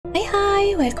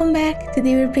Hi, welcome back.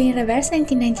 Today we're playing Reverse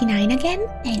 1999 again,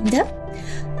 and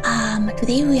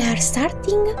today we are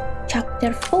starting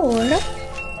chapter 4,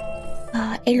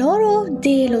 El Oro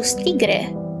de los Tigres,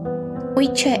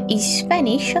 which is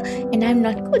Spanish, and I'm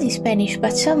not good in Spanish,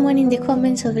 but someone in the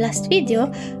comments of last video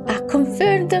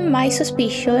confirmed my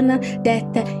suspicion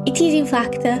that it is in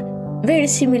fact very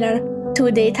similar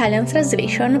to the Italian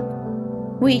translation,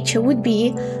 which would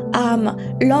be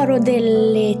L'Oro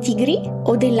delle Tigri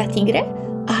o della Tigre,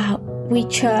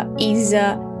 which is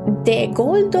the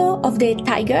gold of the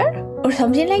tiger or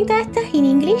something like that in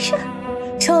English.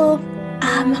 So,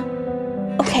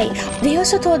 okay. They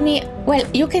also told me, well,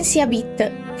 you can see a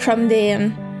bit from the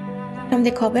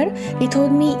cover. They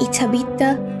told me it's a bit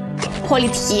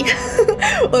politicky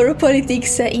or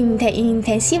politics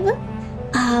intensive.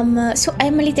 So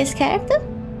I'm a little scared,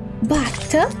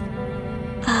 but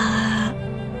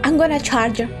I'm gonna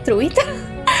charge through it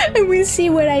and we'll see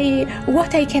what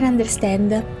I can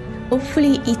understand.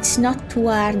 Hopefully it's not too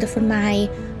hard for my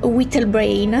little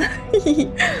brain.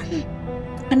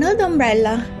 An old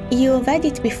umbrella. You've had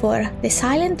it before. The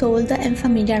silent, old and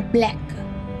familiar black.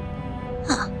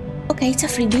 Ah, okay, it's a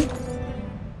freebie.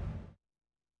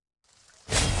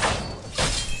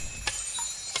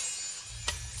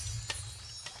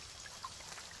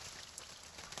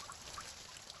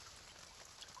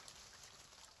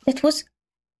 That was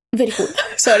very cool.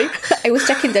 Sorry, I was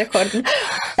checking the recording.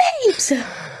 Babes!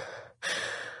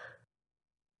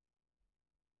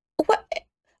 What?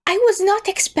 I was not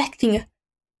expecting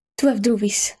to have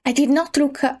Druvis. I did not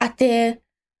look at the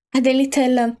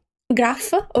little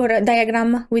graph or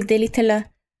diagram with the little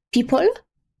people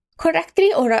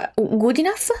correctly or good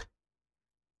enough.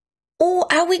 Oh,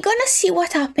 are we gonna see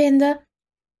what happened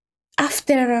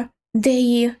after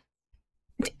they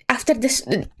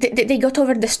got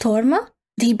over the storm?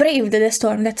 They braved the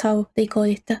storm, that's how they call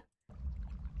it.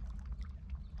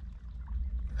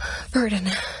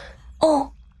 VERTIN.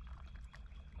 Oh!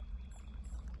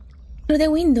 Through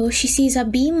the window, she sees a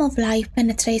beam of light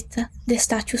penetrate the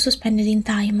statue suspended in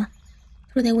time.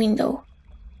 Through the window.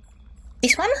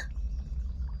 This one?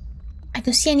 I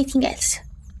don't see anything else.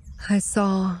 I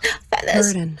saw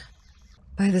Feathers. VERTIN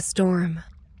by the storm.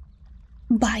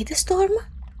 By the storm?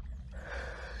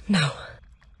 No.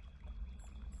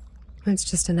 It's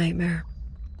just a nightmare.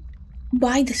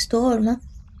 By the storm?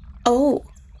 Oh.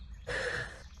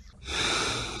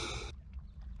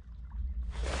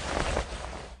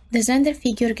 The slender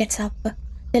figure gets up.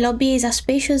 The lobby is as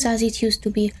spacious as it used to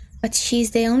be, but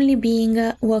she's the only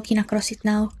being walking across it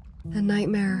now. A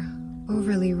nightmare,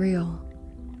 overly real.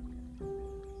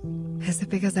 Is it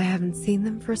because I haven't seen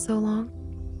them for so long?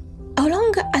 How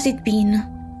long has it been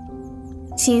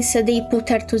since they put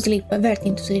her to sleep,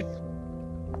 VERTIN to sleep?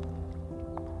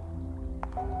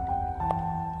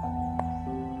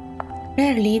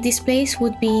 Rarely this place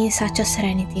would be in such a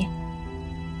serenity.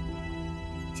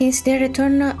 Since their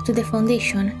return to the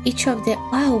Foundation, each of the...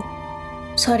 Wow!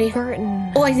 Sorry.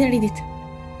 VERTIN. Oh, I didn't read it.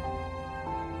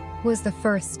 Was the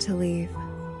first to leave.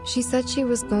 She said she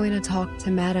was going to talk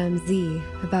to Madame Z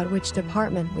about which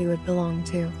department we would belong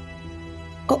to.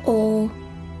 Uh-oh.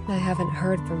 I haven't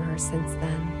heard from her since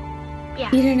then.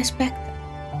 Yeah. You didn't expect...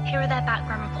 Here are their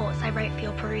background reports I wrote for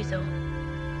your perusal.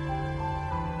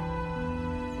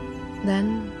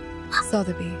 Then,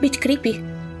 Sotheby. Bit creepy.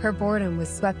 Her boredom was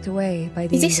swept away by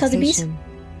the Is this Sotheby's? invitation.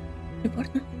 Report?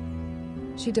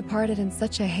 She departed in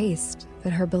such a haste that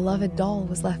her beloved doll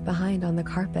was left behind on the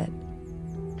carpet.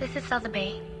 This is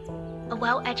Sotheby, a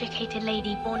well-educated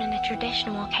lady born in a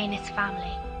traditional Arcanist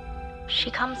family.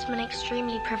 She comes from an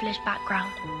extremely privileged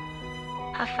background.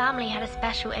 Her family had a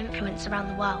special influence around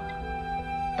the world.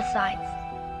 Besides,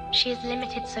 she has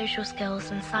limited social skills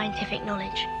and scientific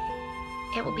knowledge.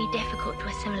 It will be difficult to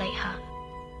assimilate her.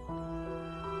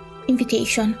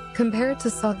 Invitation. Compared to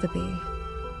Sotheby,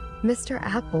 Mr.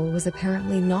 Apple was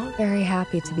apparently not very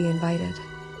happy to be invited.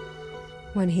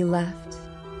 When he left,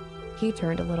 he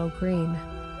turned a little green.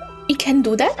 He can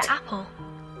do that? Mr. Apple,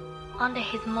 under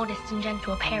his modest and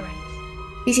gentle appearance,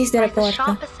 This is the has a report.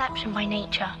 sharp perception by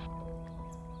nature.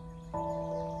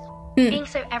 Being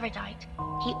so erudite,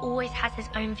 he always has his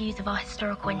own views of our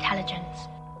historical intelligence.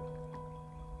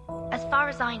 As far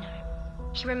as I know,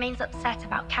 he remains upset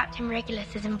about Captain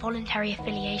Regulus's involuntary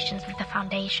affiliations with the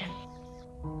Foundation.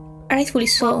 Rightfully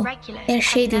so. While Regulus They're has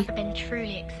shady. never been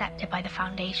truly accepted by the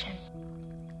Foundation.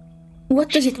 What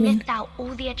does She's it mean? missed out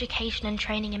all the education and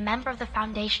training a member of the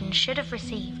Foundation should have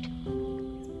received.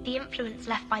 The influence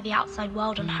left by the outside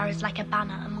world on her is like a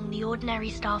banner among the ordinary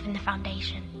staff in the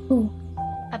Foundation. Ooh.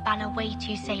 A banner way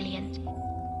too salient.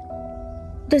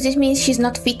 Does this mean she's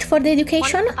not fit for the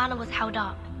education? Once the banner was held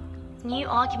up, new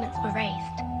arguments were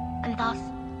raised, and thus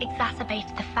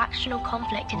exacerbated the factional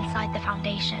conflict inside the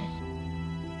Foundation.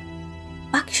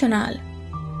 Factional.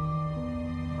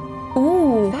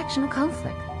 Ooh. Factional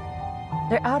conflict?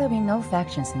 There ought to be no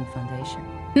factions in the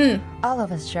Foundation. All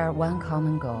of us share one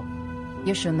common goal.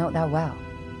 You should know that well.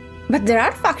 But there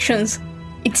are factions,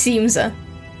 it seems.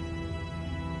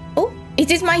 Oh,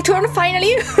 it is my turn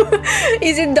finally?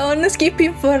 Is it done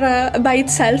skipping for by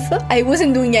itself? I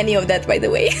wasn't doing any of that, by the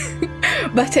way.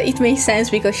 But it makes sense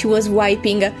because she was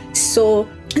wiping so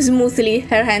smoothly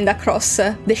her hand across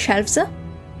the shelves.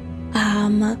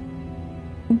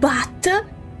 But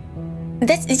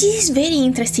this is very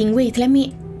interesting. Wait, let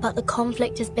me... But the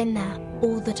conflict has been there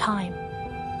all the time.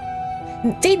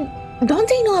 Don't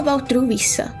they know about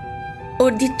Druvis?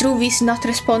 Or did Druvis not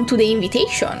respond to the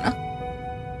invitation?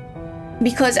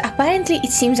 Because apparently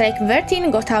it seems like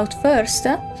VERTIN got out first.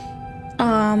 They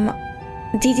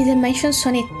didn't mention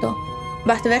Sonetto,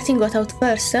 but VERTIN got out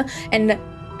first and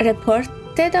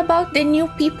reported about the new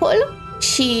people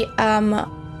she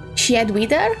had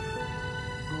with her.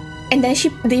 And then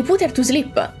they put her to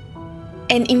sleep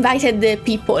and invited the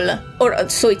people, or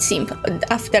so it seemed.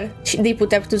 After they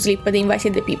put her to sleep, they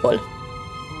invited the people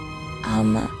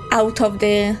out of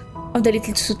the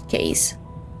little suitcase.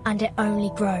 And it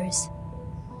only grows.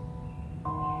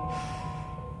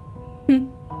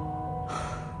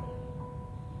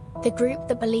 The group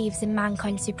that believes in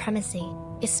mankind's supremacy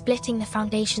is splitting the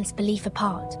Foundation's belief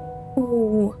apart.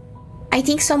 Ooh, I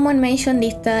think someone mentioned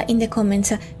it in the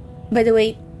comments. By the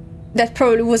way, that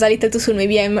probably was a little too soon.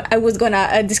 Maybe I was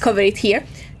gonna discover it here.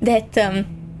 That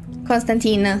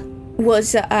Constantine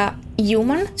was a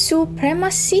human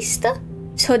supremacist,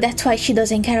 so that's why she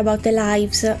doesn't care about the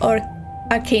lives or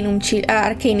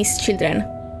Arcanist children.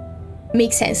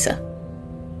 Makes sense.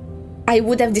 I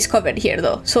would have discovered here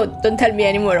though, so don't tell me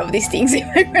any more of these things if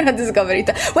I'm gonna discover it.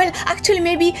 Well, actually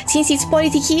maybe since it's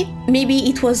politicky, maybe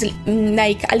it was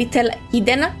like a little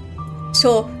hidden,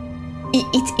 so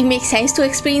it makes sense to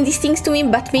explain these things to me,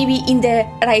 but maybe in the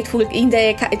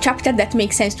chapter that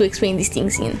makes sense to explain these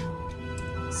things in.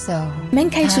 So,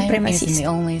 mankind time supremacist. isn't the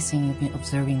only thing you've been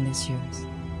observing these years.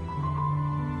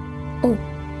 Oh.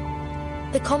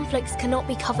 The conflicts cannot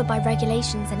be covered by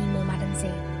regulations anymore, Madam Z.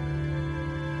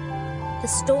 The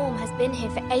storm has been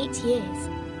here for 8 years.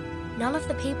 None of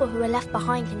the people who are left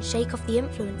behind can shake off the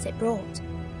influence it brought.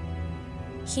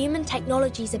 Human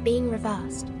technologies are being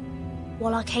reversed,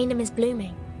 while Arcanum is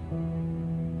blooming.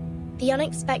 The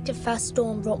unexpected first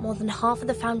storm brought more than half of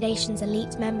the Foundation's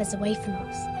elite members away from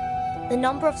us. The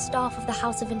number of staff of the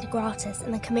House of Integratus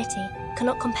and the committee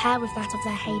cannot compare with that of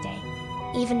their heyday,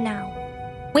 even now.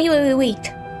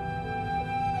 Wait.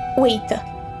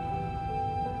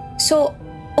 So,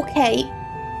 okay,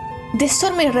 the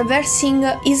storm is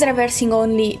reversing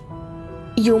only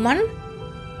human-made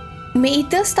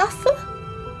stuff?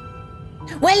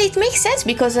 Well, it makes sense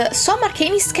because some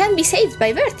Arcanists can be saved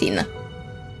by VERTIN.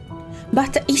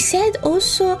 But he said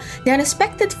also the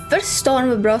unexpected first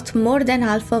storm brought more than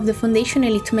half of the Foundation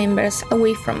elite members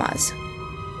away from us.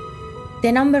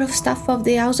 The number of staff of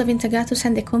the House of Integratus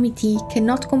and the committee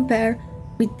cannot compare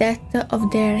with that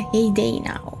of their heyday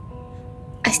now.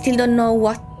 I still don't know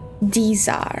what these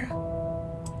are.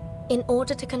 In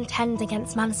order to contend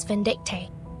against Manus Vindictae,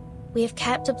 we have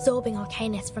kept absorbing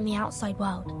Arcanists from the outside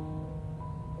world.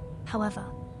 However,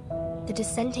 the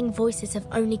dissenting voices have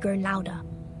only grown louder.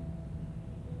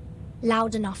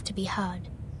 Loud enough to be heard,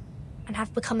 and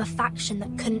have become a faction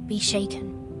that couldn't be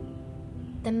shaken.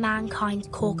 The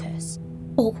Mankind Caucus.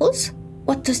 Caucus?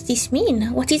 What does this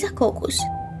mean? What is a caucus?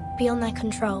 Beyond their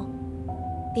control,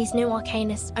 these new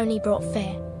Arcanists only brought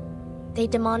fear. They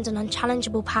demand an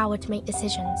unchallengeable power to make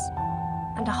decisions,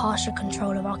 and a harsher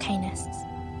control of Arcanists.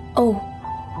 Oh.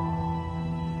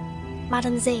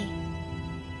 Madam Z,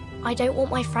 I don't want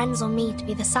my friends or me to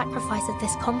be the sacrifice of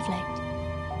this conflict,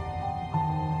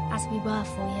 as we were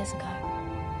 4 years ago.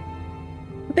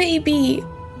 Baby,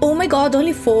 oh my god,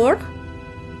 only 4?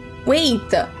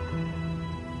 Wait.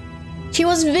 She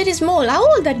was very small. How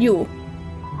old are you?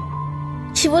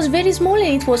 She was very small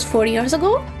and it was 4 years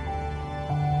ago?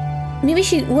 Maybe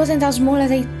she wasn't as small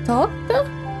as I thought?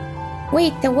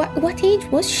 Wait, what age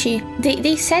was she?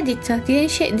 They said it,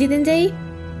 didn't they?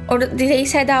 Or did they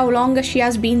said how long she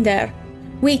has been there?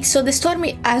 Wait, so the storm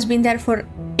has been there for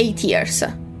 8 years.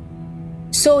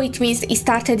 So it means it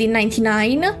started in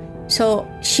 99, so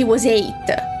she was 8.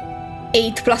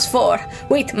 8 plus 4.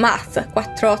 Wait, math. 4,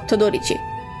 8, 12.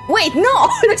 Wait, no!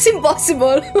 That's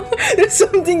impossible! There's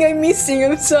something I'm missing,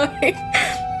 I'm sorry.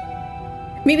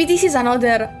 Maybe this is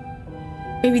another...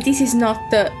 Maybe this is not...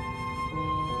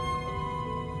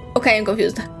 Okay, I'm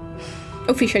confused.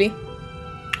 Officially.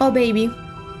 Oh, baby.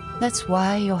 That's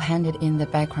why you handed in the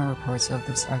background reports of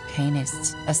those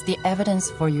arcanists as the evidence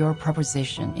for your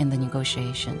proposition in the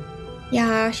negotiation.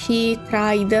 Yeah, she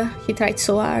tried. She tried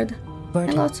so hard. Vertin,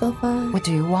 And lots of what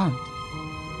do you want?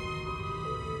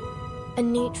 A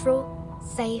neutral,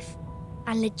 safe,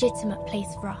 and legitimate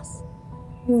place for us.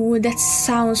 Ooh, that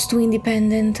sounds too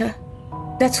independent.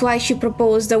 That's why she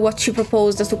proposed what she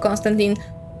proposed to Constantine,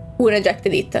 who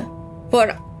rejected it.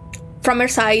 From her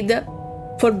side,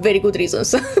 for very good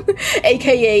reasons.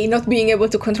 AKA not being able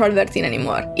to control VERTIN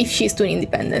anymore, if she's too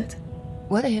independent.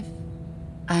 What if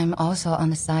I'm also on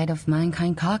the side of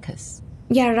Mankind Caucus?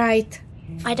 Yeah, right.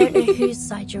 I don't know whose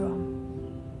side you're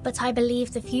on, but I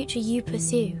believe the future you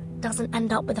pursue doesn't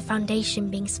end up with the Foundation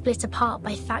being split apart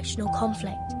by factional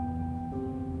conflict.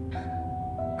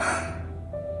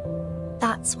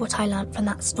 That's what I learned from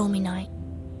that stormy night.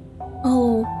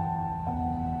 Oh.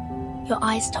 Your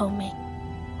eyes told me.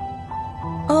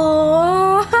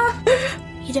 Oh.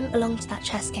 You didn't belong to that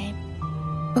chess game.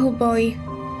 Oh boy.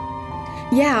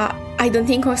 Yeah, I don't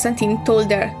think Constantine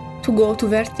told her to go to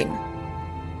VERTIN.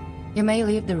 You may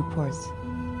leave the reports.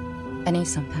 I need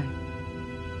some time.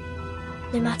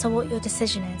 No matter what your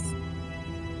decision is.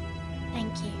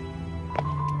 Thank you.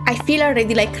 I feel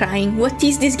already like crying. What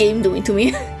is this game doing to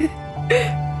me?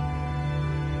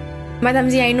 Madame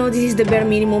Z, I know this is the bare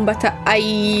minimum, but Fuck,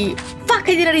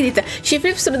 I didn't read it. She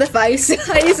flips through the files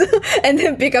and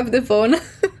then pick up the phone.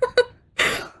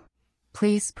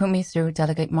 Please put me through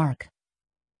Delegate Mark.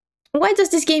 Why does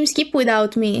this game skip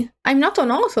without me? I'm not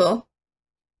on auto.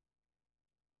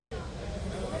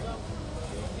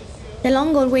 The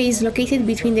long hallway is located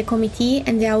between the committee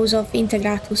and the House of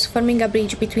Integratus, forming a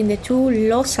bridge between the two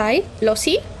loci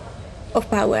of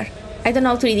power. I don't know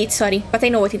how to read it, sorry, but I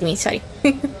know what it means, sorry.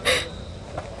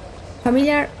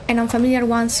 Familiar and unfamiliar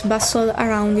ones bustle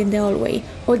around in the hallway,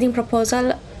 holding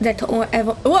proposals that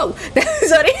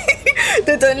sorry,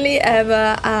 that only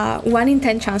have one in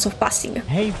 10 chance of passing.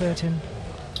 Hey, VERTIN.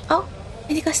 Oh,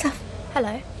 medical staff.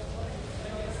 Hello.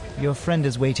 Your friend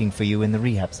is waiting for you in the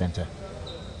rehab center.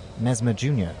 Mesmer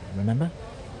Jr., remember?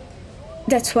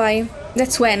 That's why.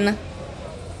 That's when.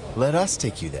 Let us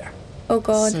take you there. Oh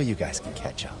god. So you guys can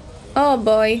catch up. Oh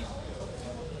boy.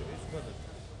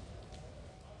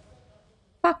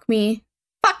 Fuck me.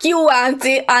 Fuck you,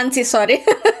 auntie. Auntie, sorry.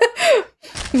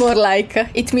 More like.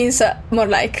 It means more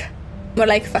like. More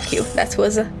like fuck you. That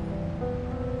was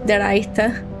the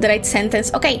right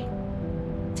sentence. Okay.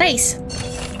 Trace.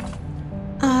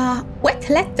 Wet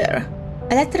letter.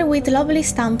 A letter with lovely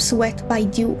stamps wet by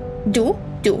dew. Do?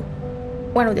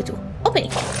 One of the two. Open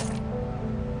it.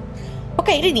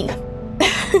 Okay, reading.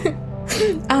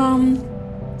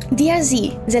 Dear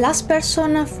Z, the last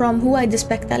person from who I'd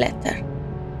expect a letter.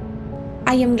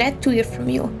 I am glad to hear from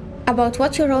you. About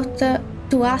what you wrote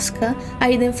to ask,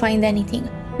 I didn't find anything.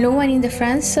 No one in the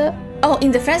France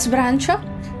branch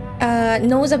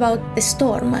knows about the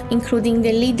storm, including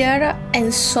the leader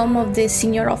and some of the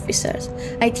senior officers.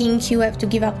 I think you have to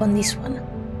give up on this one.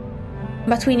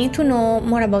 But we need to know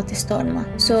more about the storm,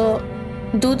 so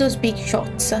do those big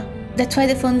shots. That's why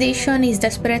the Foundation is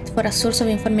desperate for a source of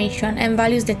information and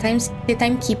values the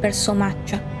timekeeper so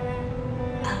much.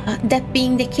 That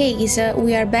being the case,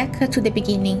 we are back to the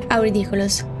beginning. How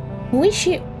ridiculous. Who is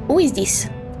she? Who is this?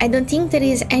 I don't think there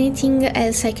is anything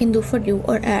else I can do for you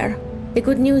or her. The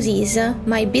good news is,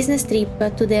 my business trip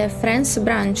to the France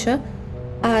branch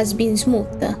has been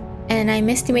smooth, and I'm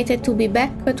estimated to be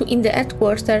back in the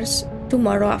headquarters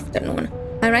tomorrow afternoon.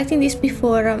 I'm writing this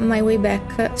before my way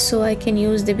back, so I can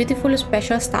use the beautiful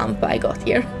special stamp I got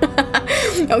here.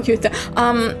 How cute.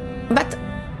 But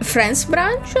France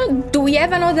branch? Do we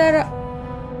have another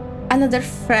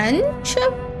French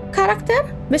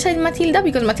character besides Matilda?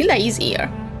 Because Matilda is here.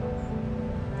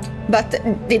 But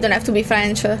they don't have to be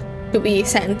French to be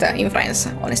sent in France,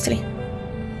 honestly.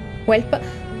 Well,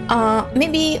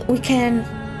 maybe we can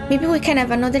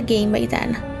have another game by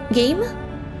then. Game?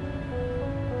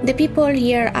 The people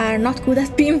here are not good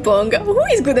at ping pong. Who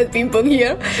is good at ping pong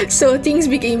here? So things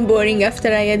became boring after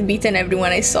I had beaten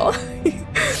everyone I saw.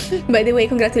 By the way,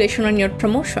 congratulations on your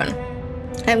promotion.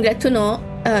 I'm glad to know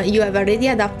you have already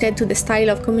adapted to the style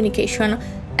of communication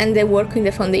and the work in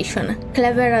the Foundation.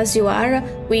 Clever as you are,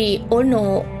 we all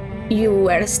know you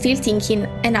were still thinking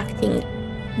and acting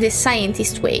the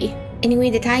scientist way. Anyway,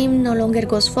 the time no longer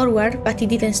goes forward, but it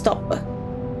didn't stop.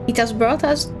 It has brought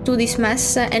us to this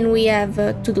mess and we have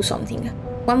to do something.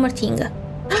 One more thing. The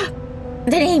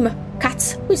name!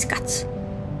 Katz. Who is Katz?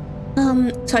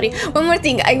 Sorry. One more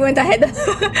thing. I went ahead.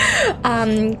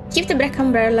 Keep the black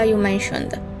umbrella you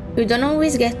mentioned. You don't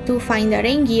always get to find a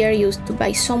rain gear used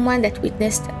by someone that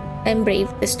witnessed and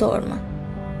braved the storm.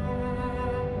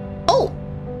 Oh!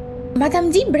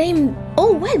 Madame D blamed...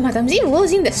 Oh well, Madame D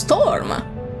was in the storm!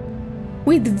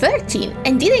 With VERTIN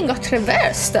and didn't got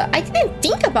reversed. I didn't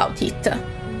think about it.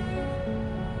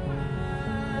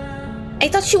 I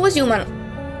thought she was human.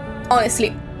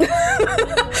 Honestly.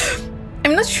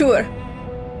 I'm not sure.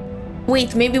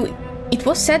 Wait, maybe it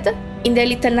was said in the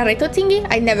little narrator thingy?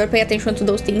 I never pay attention to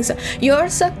those things.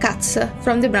 Yours, Katz,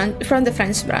 from the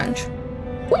French branch.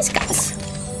 Who is Katz?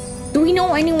 Do we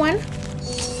know anyone?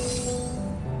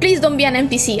 Please don't be an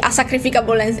NPC, a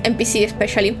sacrificable NPC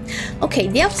especially. Okay,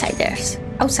 the outsiders.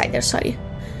 Outsiders, sorry.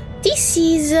 This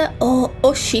is...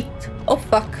 oh shit. Oh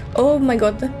fuck. Oh my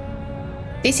god.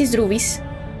 This is Druvis.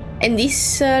 And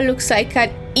this looks like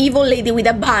an evil lady with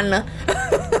a bun.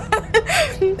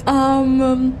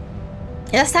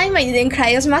 Last time I didn't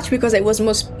cry as much because I was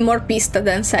more pissed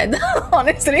than sad,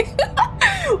 honestly.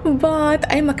 But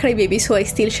I'm a crybaby, so I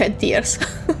still shed tears.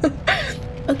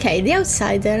 Okay, the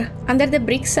outsider. Under the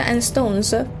bricks and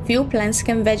stones, few plants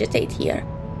can vegetate here.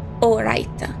 Oh, right.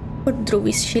 Poor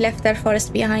Druvis, she left her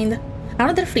forest behind.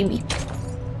 Another freebie.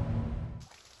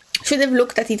 Should have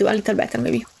looked at it a little better,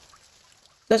 maybe.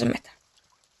 Doesn't matter.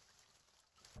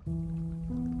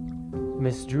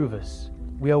 Miss Druvis,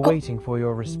 we are waiting for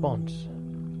your response.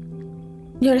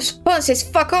 Your response is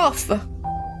fuck off!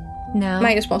 Now,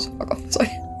 My response is fuck off, sorry.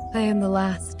 I am the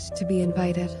last to be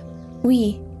invited.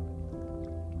 We.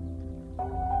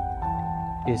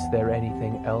 Is there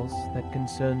anything else that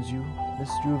concerns you, Miss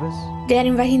Druvis? They are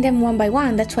inviting them one by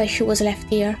one, that's why she was left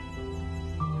here.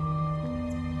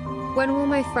 When will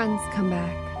my friends come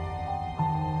back?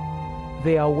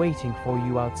 They are waiting for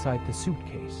you outside the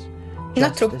suitcase, Not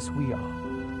just true. as we are.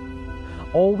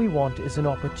 All we want is an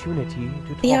opportunity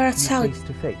to talk They are to you outside. face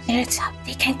to face. They're outside.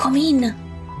 They can come in.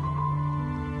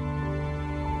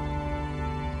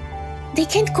 They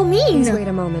can't come in. Please wait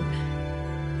a moment.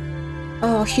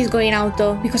 Oh, she's going out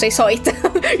though, because I saw it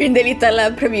in the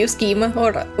little preview scheme.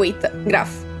 Or, wait,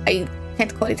 graph. I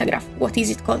can't call it a graph. What is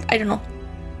it called? I don't know.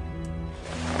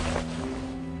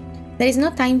 There is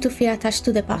no time to feel attached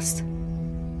to the past.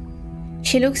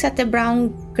 She looks at the brown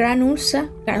granules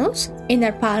in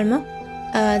her palm.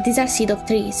 These are seeds of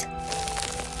trees.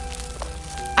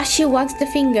 As she wags the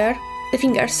fingers,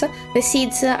 the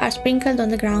seeds are sprinkled on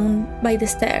the ground by the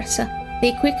stairs.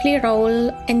 They quickly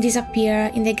roll and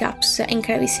disappear in the gaps and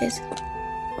crevices.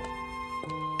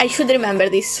 I should remember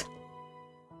this.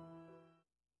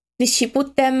 Did she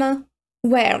put them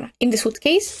where? In the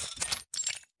suitcase?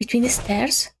 Between the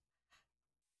stairs?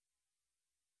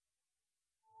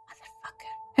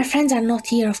 Motherfucker. Her friends are not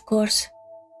here, of course.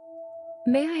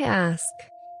 May I ask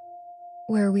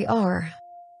where we are?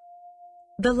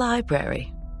 The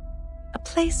library. A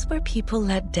place where people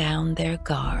let down their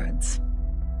guards.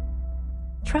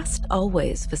 Trust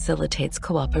always facilitates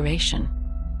cooperation,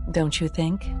 don't you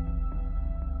think?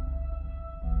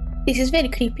 This is very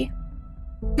creepy.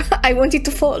 I want it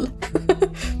to fall.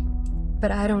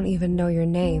 But I don't even know your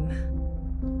name.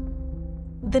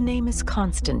 The name is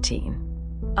Constantine.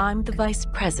 I'm the vice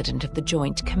president of the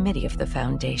joint committee of the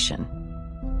Foundation.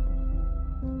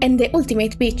 And the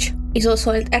ultimate bitch is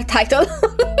also her title.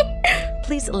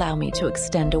 Please allow me to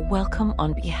extend a welcome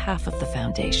on behalf of the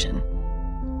Foundation.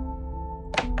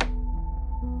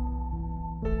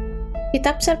 She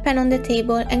taps her pen on the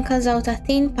table and calls out a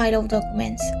thin pile of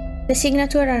documents. The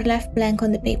signatures are left blank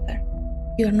on the paper.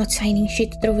 You're not signing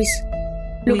shit, Druvis.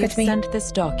 Look at me. We sent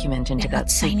this document into You're not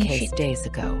that signing suitcase shit. days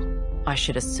ago. I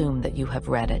should assume that you have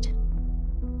read it.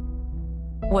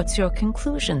 What's your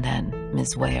conclusion then,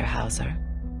 Ms. Weyerhaeuser?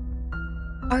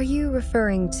 Are you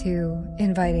referring to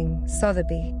inviting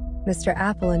Sotheby, Mr.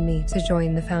 Apple and me to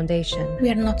join the Foundation? We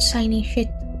are not signing shit.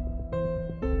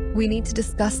 We need to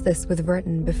discuss this with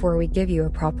VERTIN before we give you a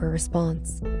proper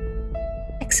response.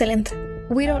 Excellent.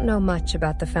 We don't know much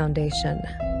about the Foundation.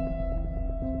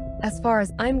 As far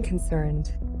as I'm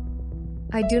concerned,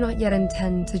 I do not yet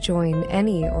intend to join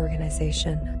any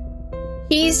organization.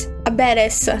 He's a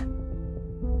badass.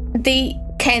 They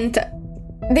can't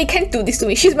do this to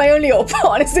me. She's my only hope,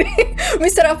 honestly.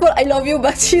 Mr. Apple, I love you,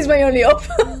 but she's my only hope.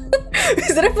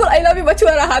 Mr. Apple, I love you, but you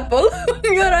are an apple.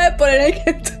 You are an apple and I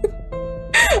can't.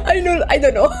 I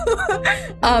don't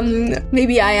know.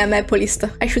 Maybe I am Appleist.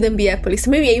 I shouldn't be Appleist.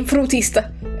 Maybe I'm fruitist.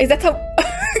 Is that how...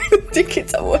 I don't think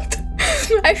it's a word.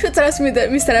 I should trust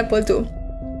Mr. Apple too.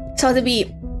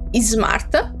 Sotheby is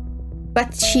smart,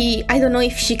 but I don't know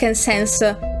if she can sense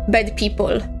bad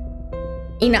people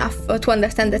enough to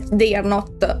understand that they are not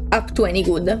up to any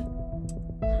good.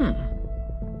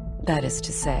 That is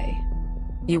to say,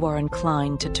 you are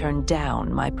inclined to turn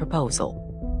down my proposal.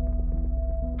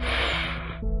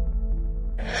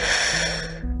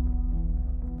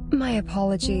 My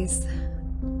apologies.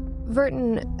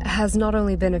 VERTIN has not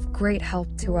only been of great help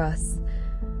to us,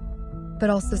 but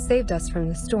also saved us from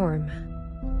the storm.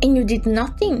 And you did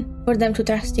nothing for them to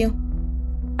trust you.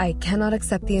 I cannot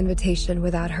accept the invitation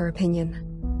without her opinion.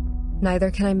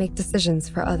 Neither can I make decisions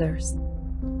for others.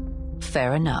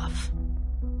 Fair enough.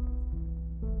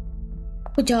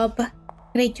 Good job.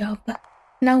 Great job.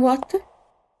 Now what?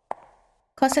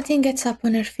 Constantine gets up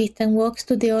on her feet and walks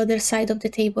to the other side of the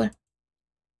table.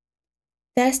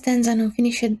 There stands an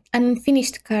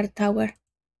unfinished card tower.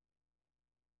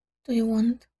 Do you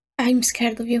want? I'm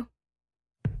scared of you.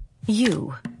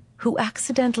 You, who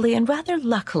accidentally and rather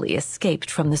luckily escaped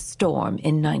from the storm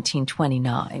in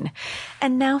 1929,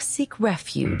 and now seek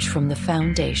refuge from the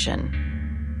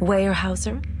Foundation.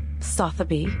 Weyerhaeuser,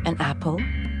 Sotheby, and Apple,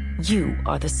 you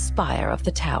are the spire of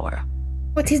the tower.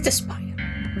 What is the spire?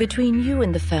 Between you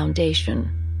and the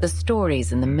Foundation, the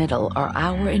stories in the middle are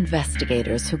our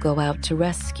investigators who go out to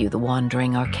rescue the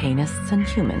wandering arcanists and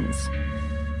humans.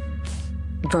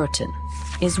 VERTIN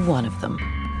is one of them.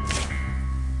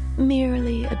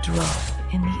 Merely a drop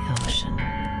in the ocean.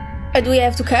 Do we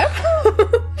have to care?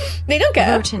 They don't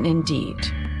care. VERTIN, indeed,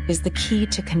 is the key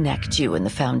to connect you and the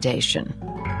Foundation.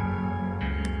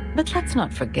 But let's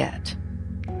not forget,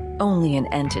 only an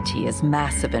entity as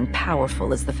massive and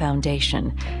powerful as the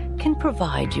Foundation can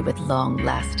provide you with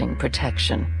long-lasting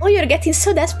protection. Oh, you're getting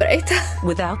so desperate.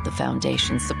 Without the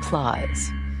Foundation's supplies,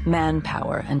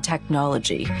 manpower, and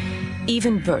technology,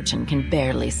 even VERTIN can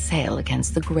barely sail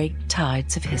against the great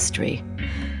tides of history,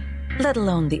 let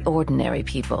alone the ordinary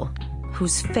people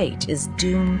whose fate is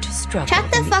doomed to struggle.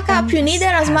 Shut the fuck up, you need her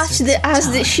as much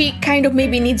as she kind of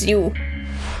maybe needs you.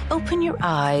 Open your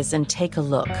eyes and take a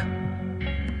look.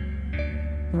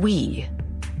 We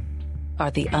are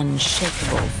the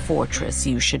unshakable fortress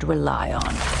you should rely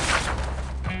on.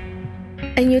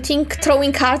 And you think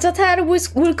throwing cards at her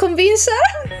will convince her?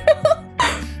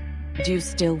 Do you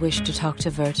still wish to talk to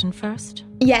VERTIN first?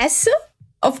 Yes,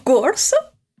 of course.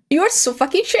 You are so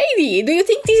fucking shady. Do you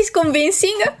think this is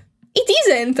convincing? It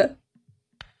isn't.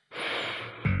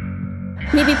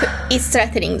 Maybe it's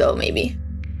threatening though, maybe.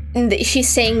 And she's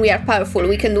saying we are powerful,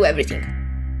 we can do everything.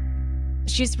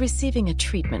 She's receiving a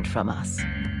treatment from us.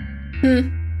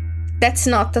 That's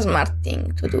not a smart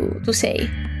thing to say.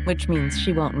 Which means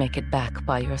she won't make it back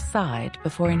by your side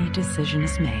before any decision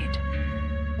is made.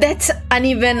 That's an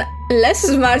even less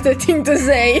smart thing to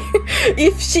say.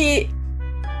 If she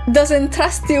doesn't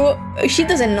trust you, she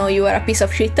doesn't know you are a piece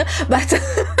of shit, but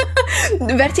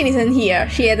VERTIN isn't here.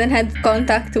 She hadn't had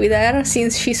contact with her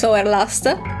since she saw her last.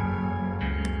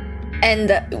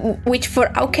 And which,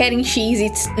 for how caring she is,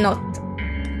 it's not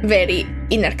very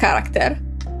in her character.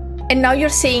 And now you're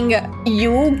saying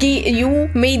you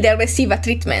made her receive a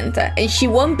treatment and she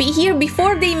won't be here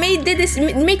before they make the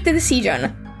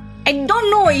decision. I don't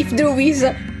know if Druvis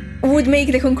would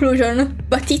make the conclusion,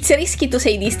 but it's risky to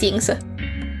say these things.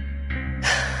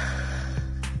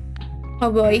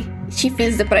 Oh boy, she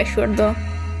feels the pressure though.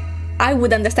 I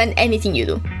would understand anything you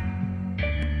do.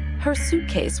 Her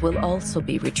suitcase will also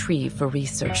be retrieved for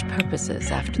research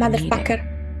purposes after the meeting. Motherfucker.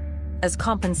 As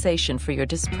compensation for your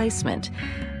displacement,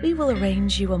 we will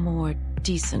arrange you a more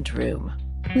decent room.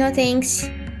 No thanks.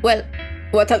 Well,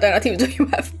 what alternative do you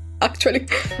have, actually?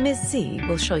 Ms. Z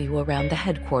will show you around the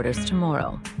headquarters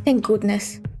tomorrow. Thank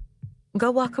goodness.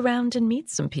 Go walk around and meet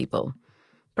some people.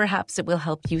 Perhaps it will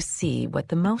help you see what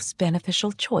the most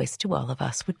beneficial choice to all of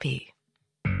us would be.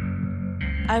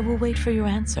 I will wait for your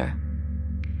answer.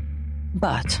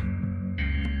 But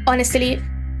honestly,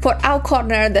 for how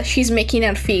cornered she's making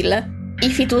her feel,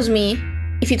 if it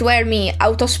were me,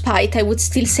 out of spite, I would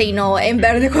still say no and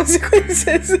bear the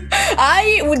consequences.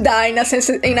 I would die in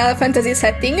a fantasy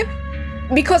setting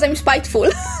because I'm spiteful.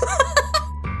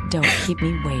 Don't keep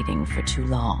me waiting for too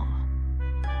long.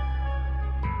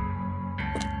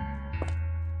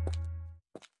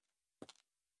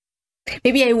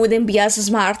 Maybe I wouldn't be as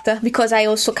smart, because I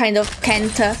also kind of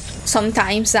can't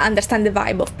sometimes understand the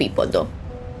vibe of people, though.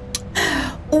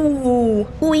 Ooh,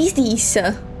 who is this?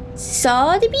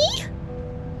 Sotheby?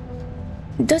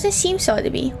 Doesn't seem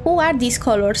Sotheby. Who are these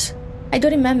colors? I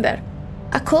don't remember.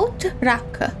 A coat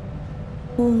rack.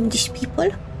 These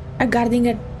people are guarding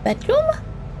a bedroom?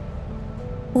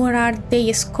 Or are they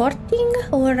escorting?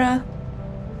 Or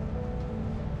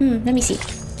let me see.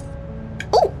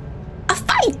 Oh, a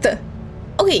fight!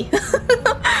 Okay.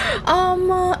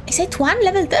 Set 1,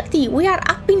 level 30. We are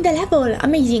up in the level.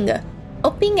 Amazing.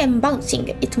 Hopping and bouncing.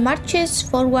 It marches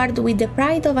forward with the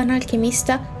pride of an alchemist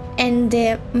and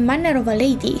the manner of a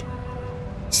lady.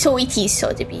 So it is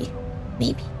Sotheby.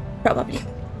 Maybe. Probably.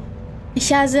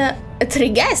 She has 3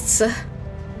 guests.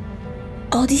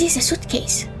 Oh, this is a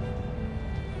suitcase.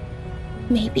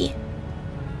 Maybe.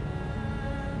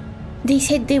 They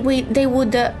said they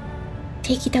would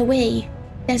take it away.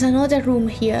 There's another room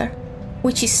here,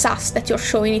 which is sus that you're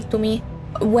showing it to me.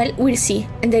 Well, we'll see.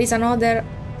 And there is another...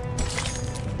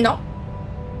 No.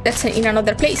 That's in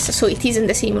another place, so it isn't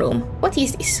the same room. What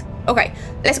is this? Okay,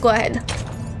 let's go ahead.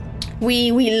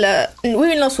 We will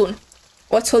know soon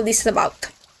what's all this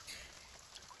about.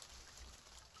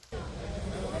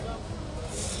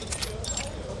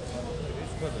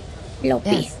 Loppy.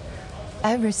 Yes,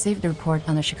 I received a report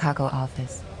on the Chicago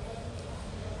office.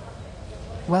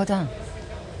 Well done.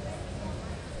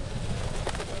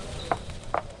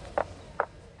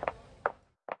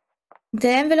 The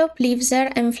envelope leaves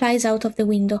her and flies out of the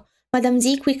window. Madame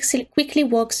Z quickly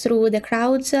walks through the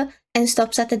crowds and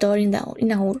stops at the door in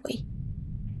a hallway.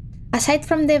 Aside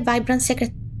from the vibrant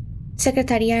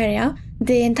secretary area,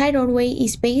 the entire hallway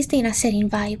is based in a serene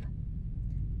vibe.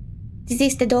 This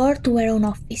is the door to her own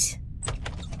office.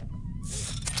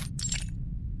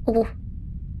 Oh.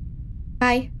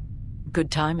 Hi.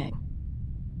 Good timing.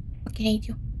 Okay, I hate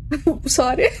you.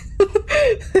 Sorry.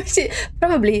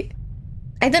 Probably...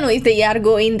 I don't know if they are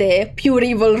going the pure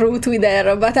evil route with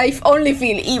her, but I only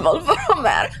feel evil from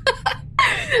her.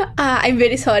 I'm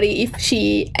very sorry if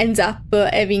she ends up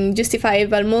having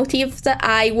justifiable motives.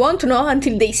 I won't know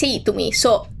until they say it to me,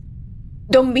 so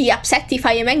don't be upset if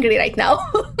I am angry right now.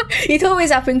 It always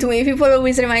happened to me. People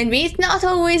always remind me, it's not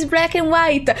always black and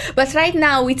white, but right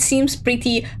now it seems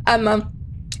pretty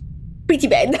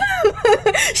bad.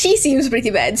 She seems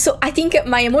pretty bad, so I think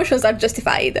my emotions are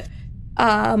justified.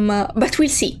 But we'll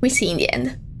see in the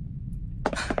end.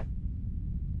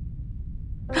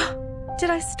 Did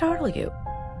I startle you?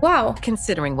 Wow.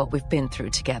 Considering what we've been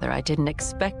through together, I didn't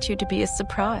expect you to be as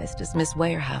surprised as Miss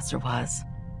Weyerhaeuser was.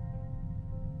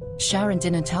 Sharon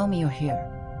didn't tell me you're here.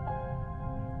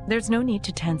 There's no need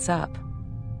to tense up.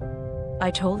 I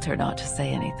told her not to say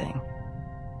anything.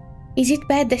 Is it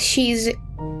bad that she's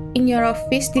in your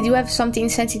office? Did you have something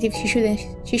sensitive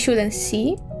she shouldn't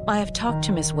see? I have talked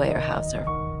to Miss Weyerhaeuser.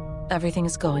 Everything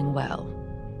is going well.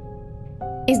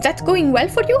 Is that going well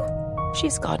for you?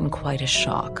 She's gotten quite a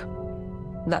shock.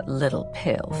 That little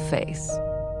pale face.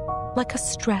 Like a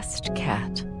stressed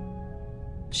cat.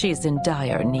 She's in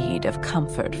dire need of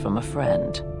comfort from a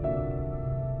friend.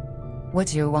 What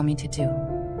do you want me to do?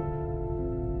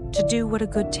 To do what a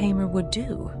good tamer would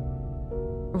do.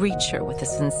 Reach her with a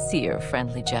sincere,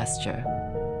 friendly gesture.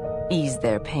 Ease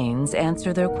their pains,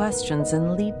 answer their questions,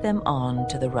 and lead them on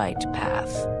to the right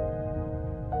path.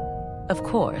 Of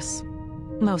course,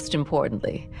 most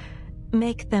importantly,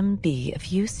 make them be of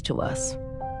use to us,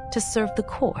 to serve the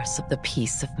course of the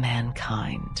peace of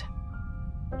mankind.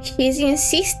 She's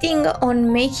insisting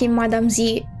on making Madame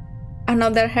Z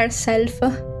another herself.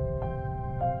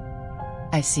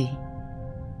 I see.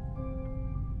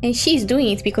 And she's doing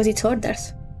it because it's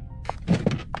orders.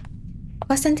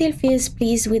 Constantine feels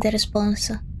pleased with the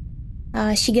response.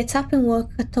 She gets up and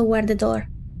walks toward the door.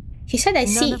 She said, I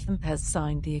see. None of them has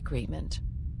signed the agreement.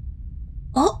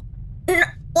 Oh, no.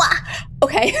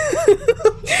 Okay.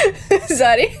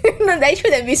 Sorry. No, I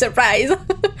shouldn't be surprised.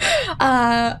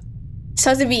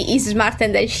 Sotheby is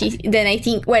smarter than I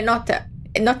think. Well, not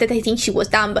that I think she was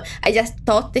dumb, but I just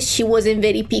thought that she wasn't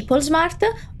very people smart,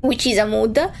 which is a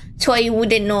mood. So I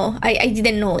wouldn't know. I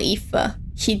didn't know if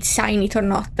she'd sign it or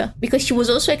not, because she was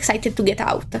also excited to get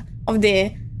out of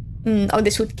the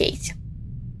suitcase.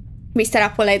 Mr.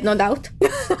 Apple had no doubt.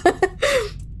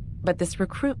 But this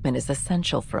recruitment is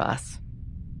essential for us.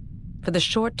 For the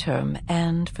short term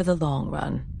and for the long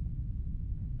run.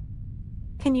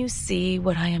 Can you see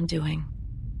what I am doing?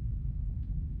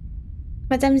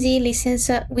 Madame Z listens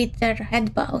with her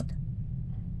head bowed.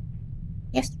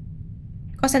 Yes.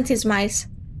 Constantine smiles.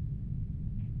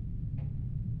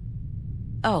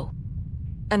 Oh,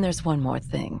 and there's one more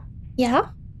thing. Yeah?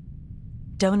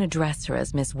 Don't address her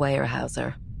as Miss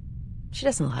Weyerhaeuser. She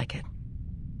doesn't like it.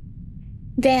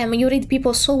 Damn, you read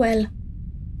people so well.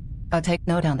 I'll take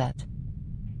note on that.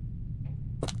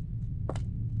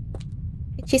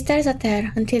 She stares at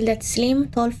her until that slim,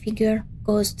 tall figure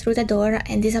goes through the door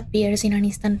and disappears in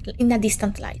a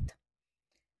distant light.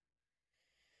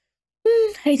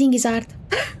 Reading is hard.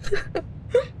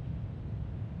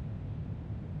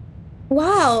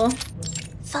 Wow.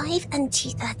 5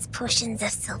 2/3 portions of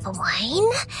silver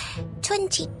wine,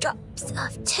 20 drops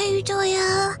of toad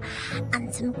oil,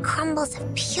 and some crumbles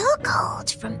of pure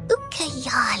gold from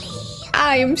Ukayali.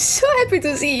 I'm so happy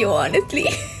to see you,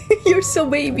 honestly. You're so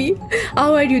baby.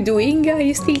 How are you doing? Are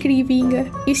you still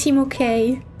grieving? You seem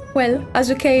okay. Well,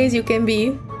 as okay as you can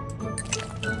be.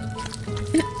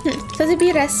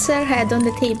 Sotheby rests her head on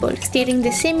the table, stirring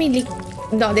the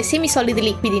semi-solid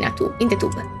liquid in the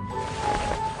tube.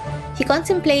 She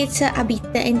contemplates a bit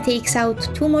and takes out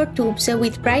 2 more tubes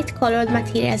with bright colored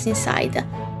materials inside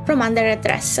from under her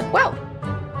dress. Wow!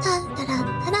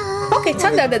 Okay, it's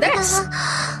under the dress.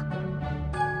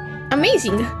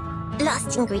 Amazing.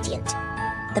 Last ingredient,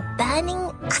 the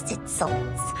burning acid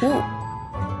salts. Ooh.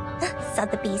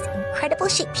 Sotheby's incredible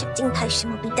shape-shifting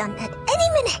potion will be done at any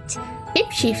minute.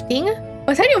 Shape-shifting?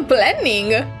 What are you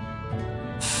planning?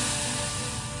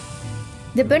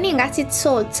 The burning acid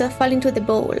salts fall into the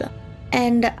bowl,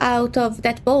 and out of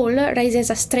that bowl rises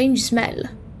a strange smell.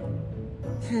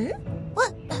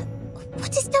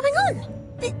 What is going on?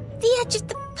 The edge of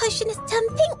the potion has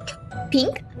turned pink.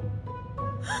 Pink?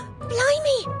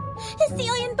 Blimey! It's the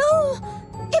iron bowl!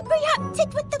 It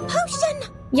reacted with the potion!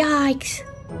 Yikes.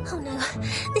 Oh no,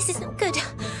 this is not good.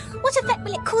 What effect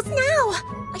will it cause now?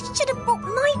 I should have brought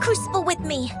my crucible with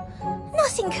me.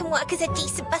 Nothing can work as a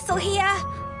decent vessel here.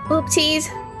 Oopsies.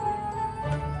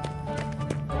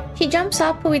 She jumps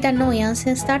up with annoyance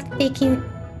and starts taking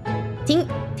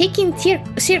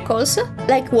circles,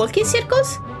 like walking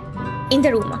circles, in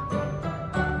the room.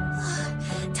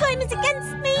 Time is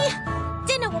against me.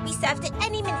 Dinner will be served at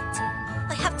any minute.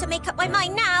 I have to make up my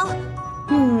mind now.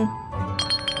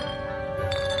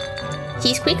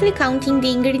 She's quickly counting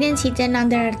the ingredients hidden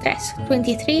under her dress.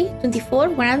 23, 24,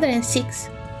 106.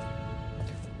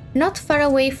 Not far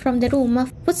away from the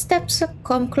room, footsteps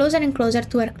come closer and closer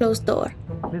to her closed door.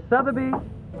 Miss Sotheby,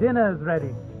 dinner is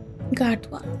ready. Guard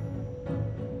one.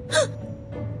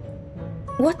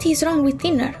 What is wrong with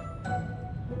dinner?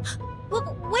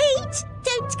 Wait!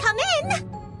 Don't come in!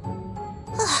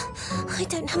 I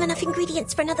don't have enough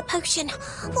ingredients for another potion.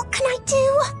 What can I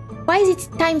do? Why is it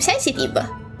time sensitive?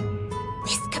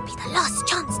 This could be the last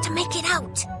chance to make it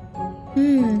out.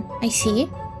 I see.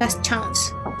 Last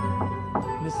chance.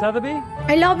 Miss Sotheby?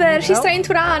 I love her. She's trying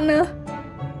to run.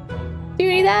 Do you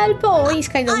need help? Oh, he's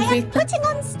kind of I am putting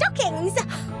on stockings.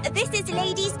 This is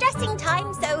ladies' dressing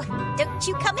time, so don't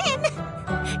you come in.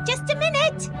 Just a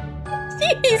minute.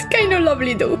 He's kind of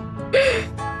lovely though.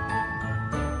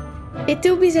 The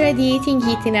tube is radiating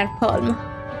heat in her palm.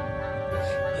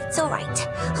 It's alright.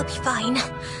 I'll be fine.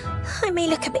 I may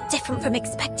look a bit different from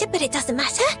expected, but it doesn't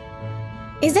matter.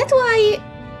 Is that why...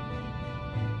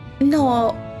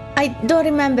 No, I don't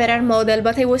remember her model,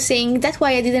 but I was saying that's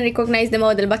why I didn't recognize the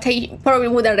model, but I probably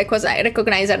wouldn't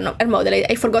recognize her model.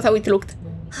 I forgot how it looked.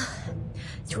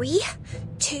 3,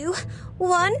 2,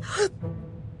 1...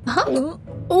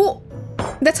 Oh,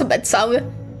 that's a bad sound.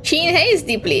 She inhales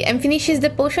deeply and finishes the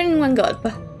potion in one gulp.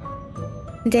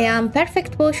 The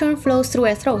perfect potion flows through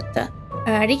her throat,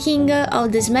 reeking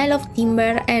of the smell of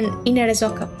timber and in her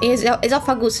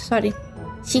esophagus. Sorry.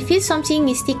 She feels something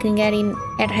is tickling her in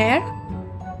her hair,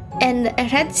 and her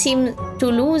head seems to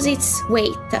lose its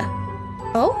weight.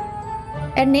 Oh?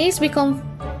 Her nails become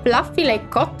fluffy like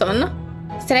cotton,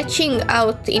 stretching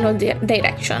out in all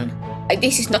direction.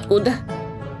 This is not good.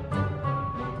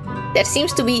 There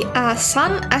seems to be a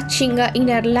sun hatching in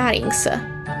her larynx,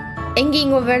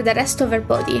 hanging over the rest of her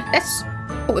body. That's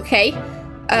okay.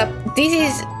 This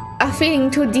is a feeling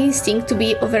too distinct to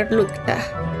be overlooked.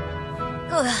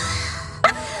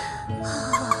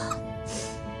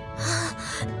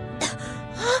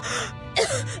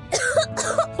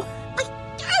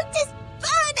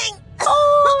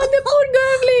 The poor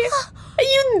girlie!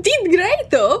 You did great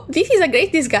though! This is a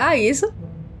great disguise.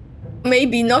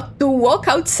 Maybe not to walk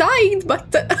outside,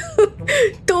 but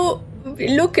to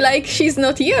look like she's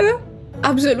not here.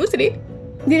 Absolutely.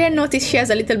 Didn't notice she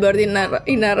has a little bird in her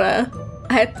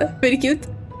hat. Very cute.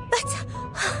 But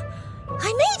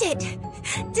I made it,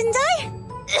 didn't I?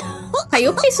 I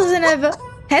hope this doesn't have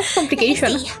health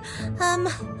complication.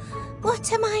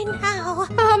 What am I now? A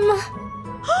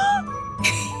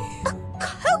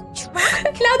coach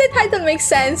rack? Now the title makes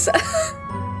sense.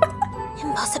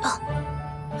 Impossible.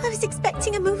 I was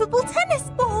expecting a movable tennis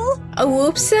ball.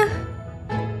 Whoops.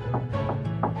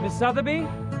 Miss Sotheby?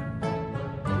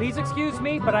 Please excuse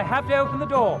me, but I have to open the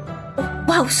door.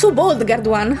 Wow, so bold, guard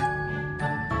one.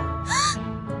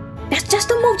 Just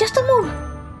don't move, just don't move.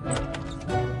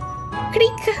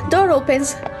 Creak, door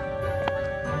opens.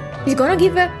 He's gonna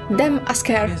give them a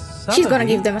scare. She's gonna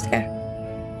give them a scare.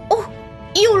 Oh,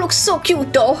 you look so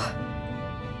cute though.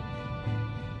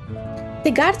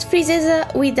 The guard freezes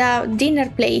with a dinner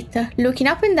plate, looking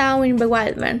up and down in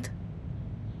bewilderment.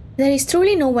 There is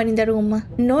truly no one in the room,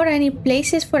 nor any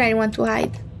places for anyone to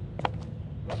hide.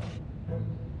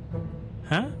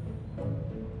 Huh?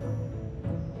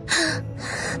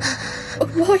 Oh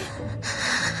boy!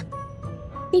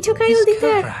 It's okay, hold it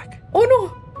there. Oh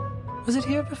no! Was it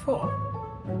here before?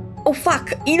 Oh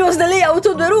fuck! He knows the layout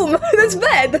of the room! That's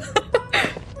bad!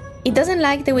 He doesn't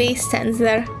like the way he stands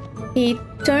there. He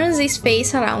turns his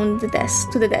face around the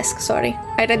desk, sorry.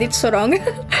 I read it so wrong.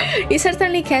 He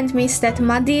certainly can't miss that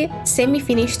muddy,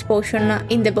 semi-finished potion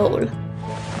in the bowl.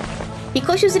 He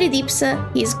cautiously dips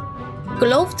his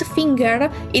gloved finger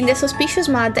in the suspicious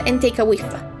mud and takes a whiff.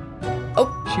 Oh.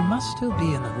 She must still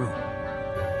be in the room.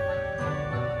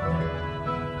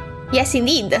 Yes,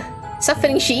 indeed.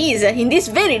 Suffering she is, in this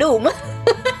very room.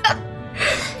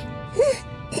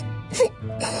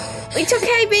 It's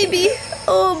okay, baby.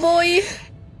 Oh boy.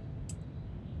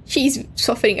 She's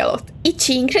suffering a lot.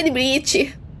 Itchy, incredibly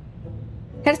itchy.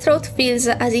 Her throat feels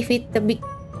as if it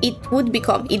would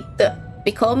become.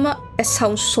 That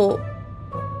sounds so.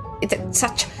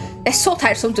 That's so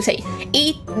tiresome to say.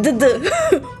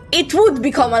 It would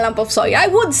become a lump of soy. I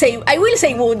will say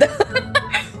would.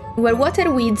 Where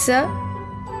water weeds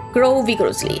grow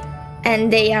vigorously,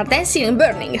 and they are dancing and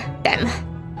burning them.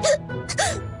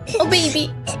 Oh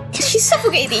baby, she's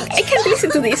suffocating. I can't listen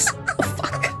to this. Oh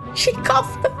fuck, she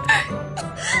coughed.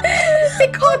 The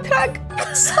contract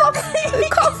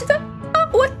coughed.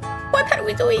 What are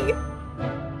we doing?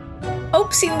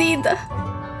 Oops, indeed.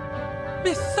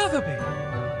 Miss Sotheby.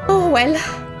 Oh well.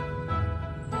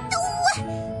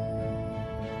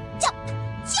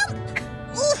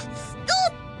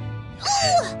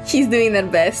 She's doing her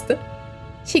best.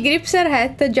 She grips her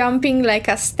hat, jumping like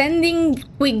a standing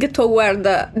twig toward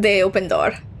the open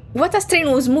door. What a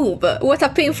strenuous move, what a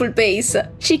painful pace.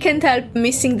 She can't help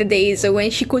missing the days when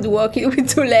she could walk with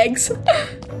 2 legs.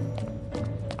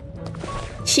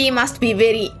 She must be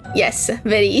very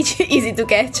easy to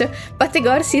catch, but the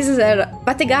guard seizes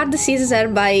her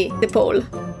by the pole.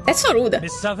 That's so rude.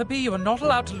 Miss Sotheby, you are not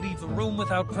allowed to leave the room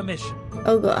without permission.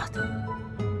 Oh god.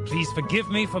 Please forgive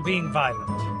me for being violent.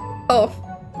 Oh.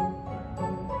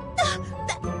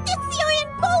 It's the Iron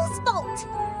Bowl's fault!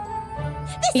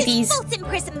 This is false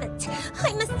imprisonment!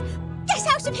 I must get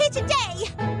out of here today!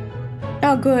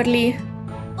 Oh, girly.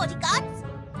 Bodyguards!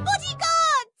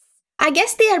 Bodyguards! I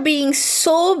guess they are being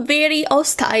so very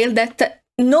hostile that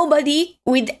nobody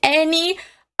with any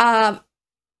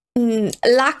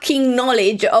lacking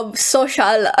knowledge of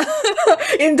social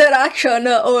interaction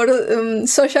or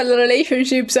social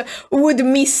relationships would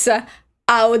miss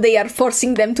how they are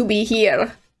forcing them to be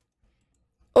here.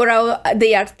 Or how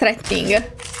they are threatening.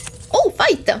 Oh,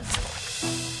 fight!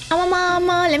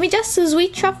 Mama, let me just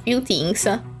switch a few things.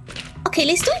 Okay,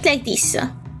 let's do it like this.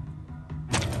 I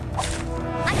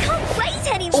can't wait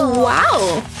anymore! Oh,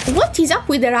 wow! What is up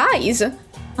with their eyes?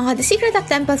 The secret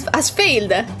attempt has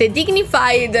failed. The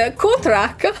dignified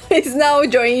Kotrak is now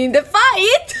joining the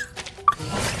fight!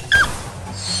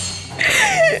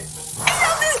 I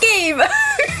love this game!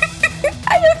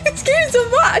 I love this game so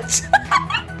much!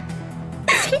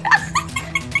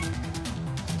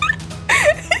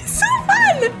 It's so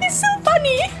fun! It's so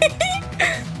funny!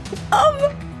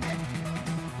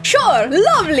 Sure,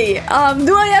 lovely!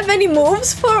 Do I have any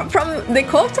moves from the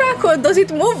Kotrak, or does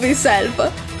it move itself?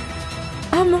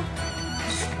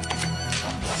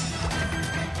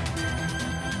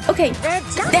 Okay,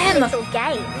 damn!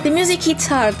 The music hits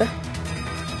hard.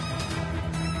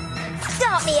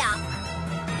 Start me up!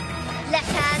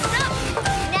 Left hand up!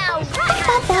 Now right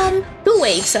hand up! 2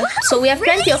 waves, so we have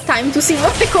plenty of time to see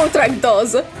what the contract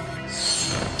does. It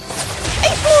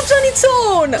moves on its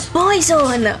own!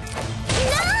 Poison! No.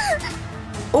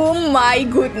 Oh my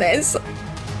goodness!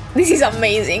 This is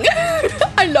amazing!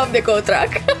 I love the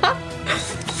contract.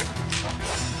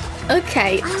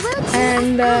 Okay,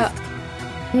 and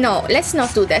no, let's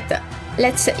not do that.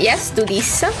 Let's, yes, do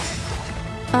this.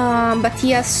 But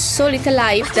he has so little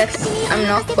life that I'm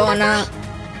not gonna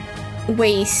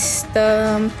waste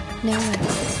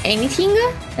anything.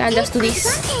 I'll just do this.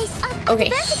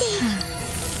 Okay.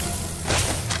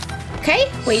 Okay,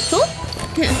 wait, 2.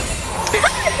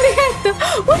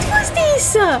 What was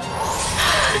this?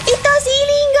 It does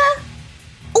healing.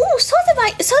 Oh,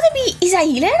 Sotheby is a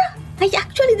healer? I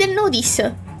actually didn't know this.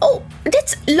 Oh,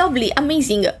 that's lovely,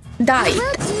 amazing. Die.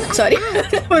 Sorry,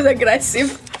 that was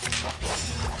aggressive.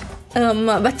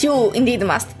 But you indeed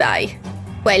must die.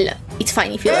 Well, it's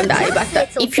fine if you don't die, but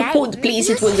if you could, please,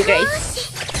 it would be great.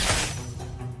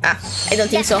 Ah, I don't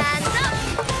think so.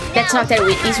 That's not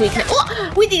his weakness.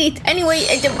 Oh, we did it! Anyway,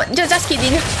 just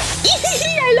kidding.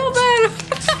 I love her.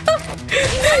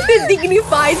 The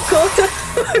dignified coat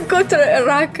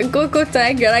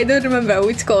hanger. I don't remember how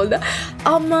it's called.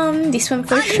 This one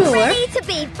for sure. Ready to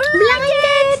be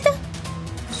Blinded.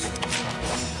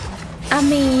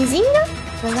 Amazing.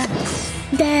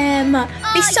 Damn,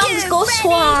 these songs go so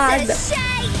hard.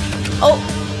 Oh,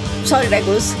 sorry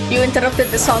Regulus, you interrupted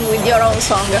the song with your own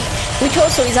song, which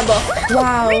also is a bop.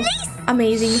 Wow,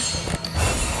 amazing.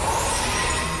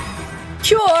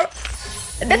 Sure,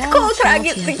 that code track,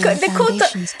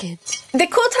 the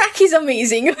code track is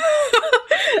amazing.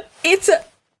 It's,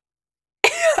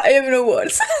 I have no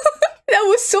words. That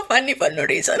was so funny for no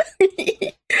reason.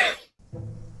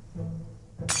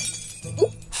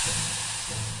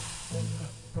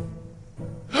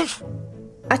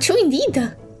 Achoo, indeed.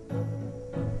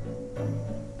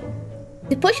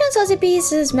 The potion Sotheby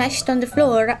smashed on the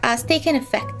floor has taken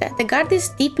effect. The guard is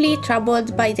deeply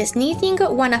troubled by the sneezing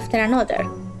one after another.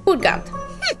 Poor guard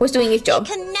was doing his job.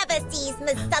 You can never seize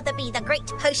Miss Sotheby, the great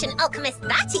potion alchemist,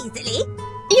 that easily.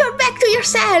 You're back to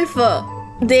yourself.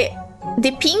 The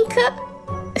pink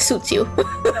suits you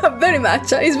very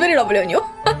much. It's very lovely on you.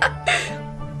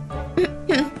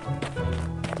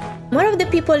 More of the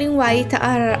people in white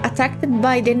are attracted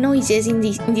by the noises in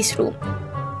this room.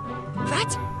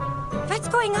 What's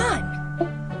going on?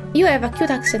 You have a cute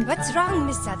accent. What's wrong,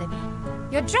 Miss Sotheby?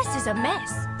 Your dress is a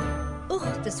mess.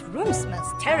 Ugh, this room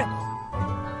smells terrible.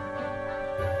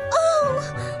 Oh,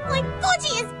 my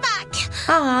body is back.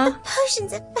 Ah. The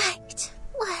potion's effect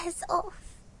wears off.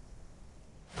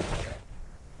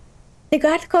 The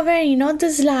guard covered in odd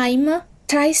slime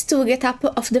tries to get up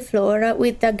off the floor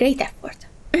with a great effort.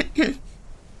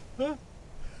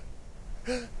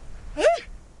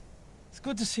 It's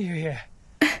good to see you here.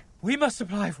 We must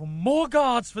apply for more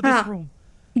guards for this room.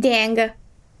 Dang.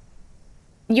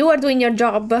 You are doing your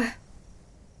job,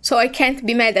 so I can't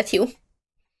be mad at you.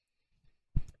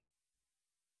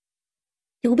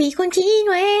 To be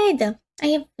continued. I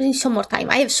have some more time.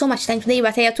 I have so much time today,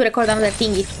 but I have to record another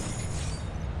thingy.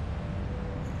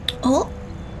 Oh.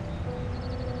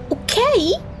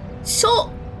 Okay.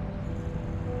 So,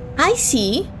 I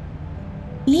see.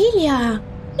 LYLIA.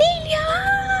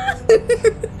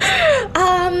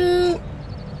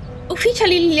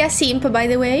 Officially LYLIA simp, by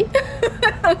the way.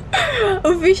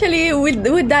 Officially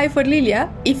would die for LYLIA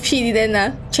if she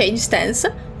didn't change stance.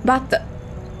 But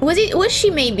was she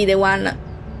maybe the one?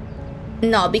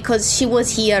 No, because she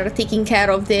was here taking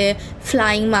care of the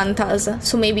flying mantas,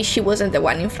 so maybe she wasn't the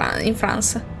one in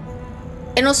France.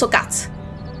 And also Kat.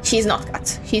 She's not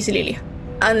Kat. She's LYLIA.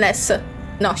 Unless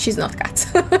no, she's not Kat.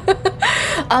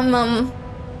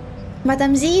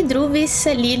 Madame Z, Druvis,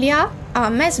 LYLIA,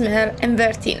 Mesmer, and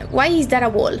VERTIN. Why is there a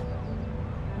wall?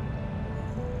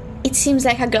 It seems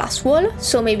like a glass wall,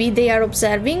 so maybe they are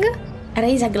observing.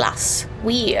 Raise a glass.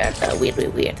 Weird.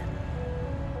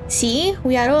 See,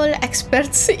 we are all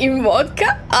experts in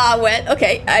vodka. Ah, well,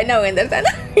 okay, I now understand.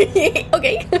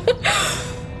 Okay.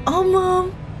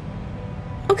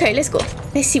 Okay, let's go.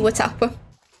 Let's see what's up.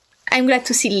 I'm glad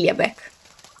to see LYLIA back.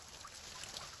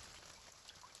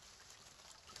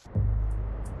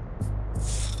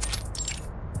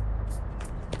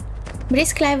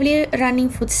 Brisk, lively, running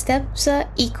footsteps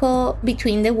echo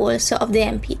between the walls of the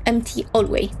empty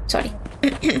hallway. Sorry.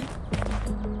 Miss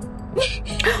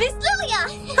LYLIA!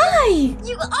 Hi!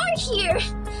 You are here!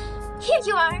 Here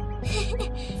you are!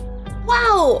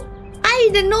 Wow! I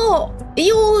didn't know!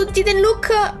 You didn't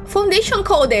look foundation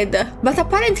coded, but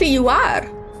apparently you are.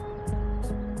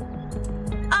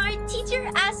 Our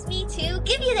teacher asked me to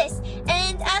give you this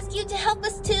and ask you to help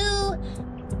us to...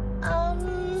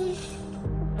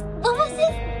 what was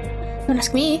it? Don't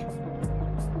ask me.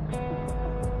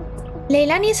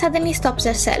 Leilani suddenly stops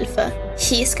herself.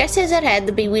 She scratches her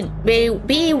head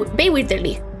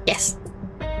bewilderedly. Yes.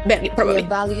 Barely, probably. We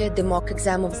evaluate the mock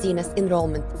exam of Xena's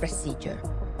enrollment procedure.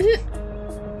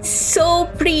 So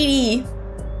pretty.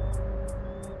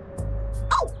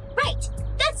 Oh, right.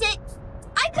 That's it.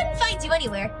 I couldn't find you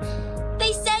anywhere.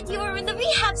 They said you were in the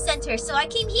rehab center, so I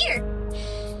came here.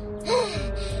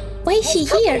 Why is she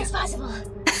here? As possible.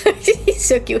 She's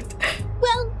so cute.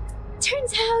 Well,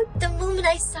 turns out the moment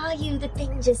I saw you, the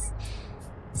thing just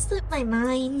slipped my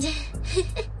mind.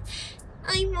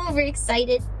 I'm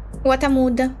overexcited. What a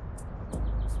mood.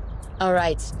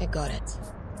 Alright, I got it.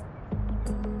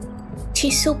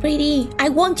 She's so pretty. I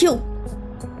want you.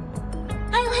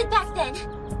 I'll head back then.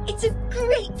 It's a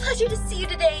great pleasure to see you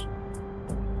today.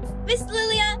 Miss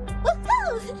LYLIA,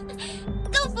 woohoo!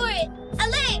 Go for it!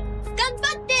 Allez!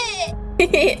 Ganbatte!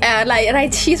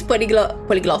 Right, she's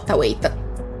polyglotta, wait.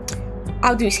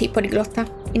 How do you say polyglotta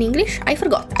in English? I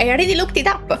forgot. I already looked it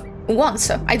up once.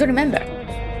 I don't remember.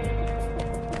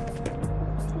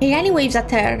 Liani waves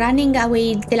at her, running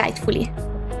away delightfully.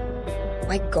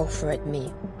 Why go for it,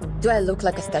 me? Do I look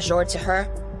like a stagiaire to her?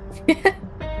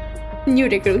 New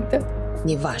recruit.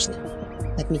 Неважно.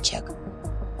 Let me check.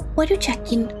 What are you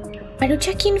checking? Are you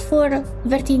checking for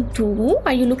VERTIN 2?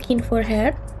 Are you looking for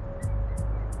her?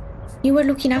 You were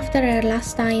looking after her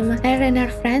last time. Her and her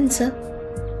friends.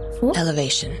 Ooh.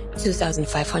 Elevation,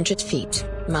 2,500 feet.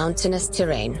 Mountainous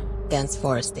terrain. Dense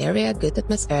forest area, good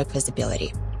atmospheric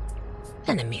visibility.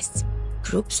 Enemies.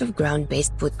 Groups of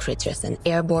ground-based wood critters and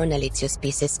airborne Elitio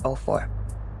species 04.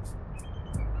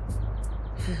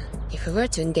 If we were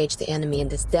to engage the enemy in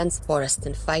this dense forest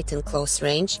and fight in close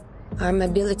range, our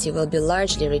mobility will be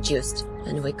largely reduced,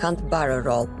 and we can't barrel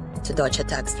roll to dodge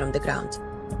attacks from the ground.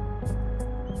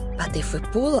 But if we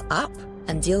pull up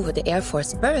and deal with the Air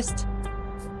Force first...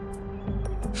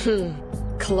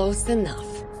 close enough.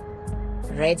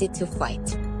 Ready to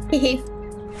fight. Hihi.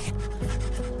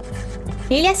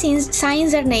 Lilia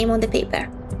signs her name on the paper.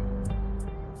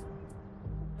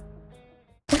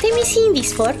 What am I seeing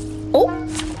this for? Oh!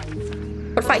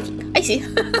 For fighting, I see.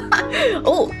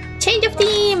 Oh! Change of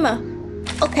team!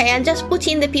 Okay, I'll just put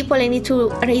in the people I need to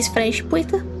raise friendship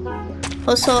with.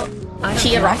 Also,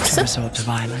 she rocks, so it's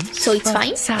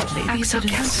fine. Sadly, these are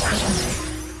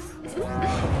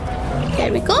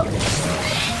There we go.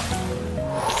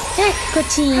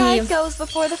 Eccoci! Pride goes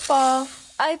before the fall.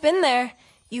 I've been there.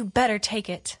 You better take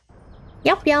it.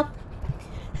 Yup.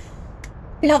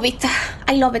 Love it.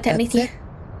 I love eternity.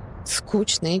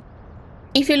 Skúčný.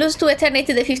 If you lose to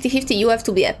eternity the 50-50, you have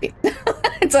to be happy.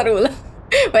 It's a rule.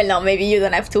 Well, no, maybe you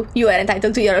don't have to. You are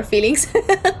entitled to your feelings.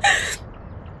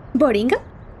 Boring.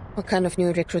 What kind of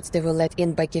new recruits they will let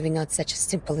in by giving out such a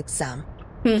simple exam?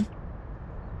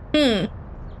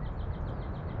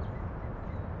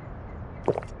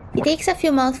 He takes a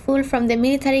few mouthfuls from the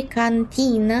military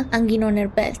canteen hanging on her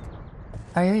belt.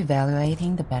 Are you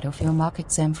evaluating the battlefield mock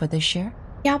exam for this year?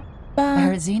 Yup. I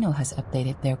heard Zeno has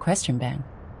updated their question bank.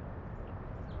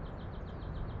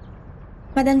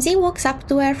 Madame Z walks up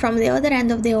to her from the other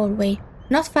end of the hallway.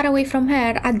 Not far away from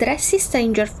her, a dressy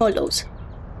stranger follows.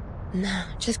 No,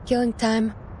 just killing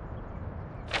time.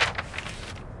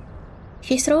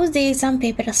 She throws the exam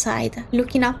paper aside,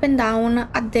 looking up and down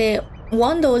at the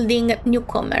wand-holding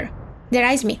newcomer. Their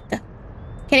eyes meet.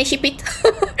 Can I ship it?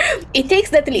 It takes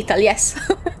that little, yes.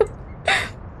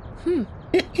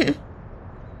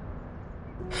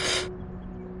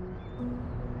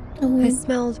 I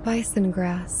smelled bison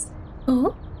grass.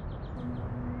 Oh?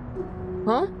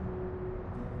 Huh?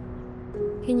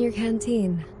 In your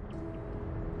canteen.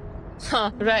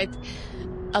 Huh, right.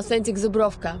 Authentic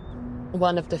Zubrovka.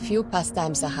 One of the few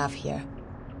pastimes I have here.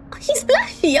 Oh, he's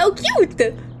blushy, how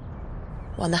cute!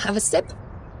 Wanna have a sip?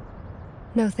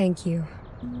 No, thank you.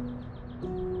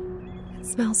 It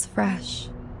smells fresh,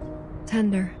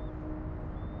 tender.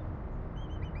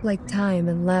 Like thyme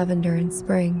and lavender in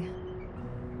spring.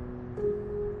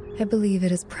 I believe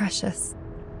it is precious.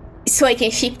 So I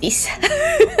can ship this.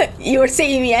 You're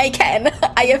saying me I can.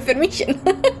 I have permission.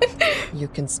 You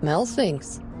can smell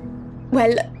things.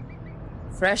 Well...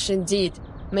 Fresh indeed.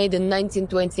 Made in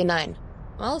 1929.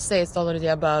 I'll say it's already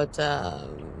about,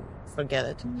 forget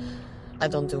it. I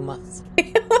don't do maths.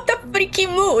 What a freaky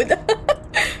mood!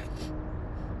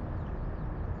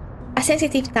 A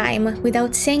sensitive time.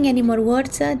 Without saying any more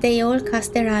words, they all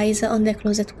cast their eyes on the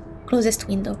closest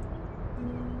window.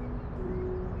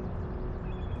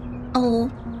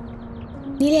 Oh,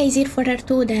 Lilia is here for her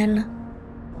too then.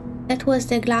 That was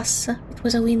the glass, it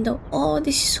was a window. Oh,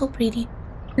 this is so pretty.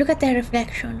 Look at their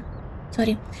reflection.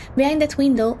 Sorry. Behind that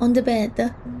window, on the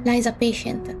bed, lies a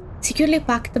patient, securely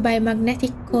packed by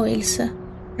magnetic coils,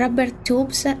 rubber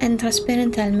tubes and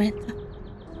transparent helmet.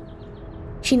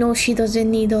 She knows she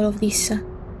doesn't need all of this.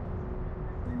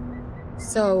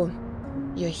 So,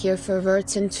 you're here for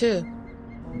VERTIN too?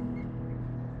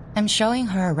 I'm showing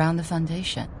her around the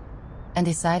Foundation and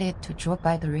decided to drop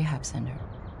by the rehab center.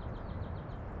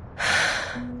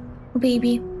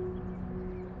 Baby.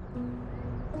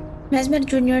 Mesmer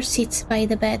Jr. sits by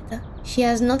the bed. She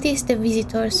has noticed the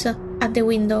visitors at the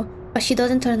window, but she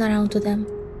doesn't turn around to them.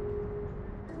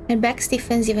 Her back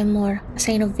stiffens even more, a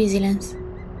sign of vigilance.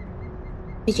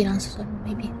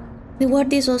 Maybe. The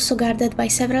ward is also guarded by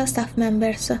several staff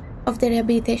members of the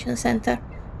rehabilitation center.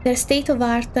 Their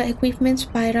state-of-art equipment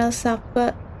spirals up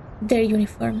their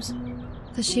uniforms.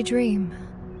 Does she dream?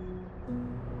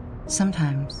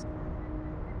 Sometimes.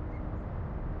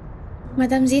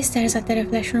 Madame Z stares at the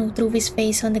reflection of Druvis'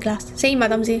 face on the glass. Say,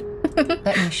 Madame Z.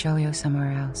 Let me show you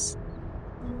somewhere else.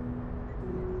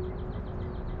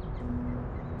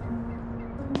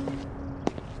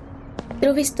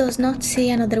 Druvis does not say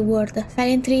another word.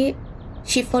 Silently,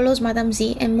 she follows Madame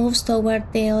Z and moves toward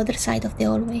the other side of the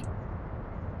hallway.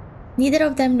 Neither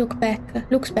of them looks back.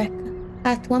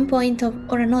 At one point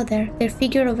or another, their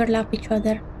figures overlap each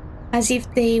other, as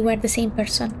if they were the same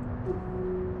person.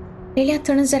 Lilia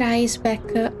turns her eyes back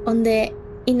on the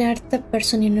inert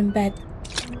person in her bed.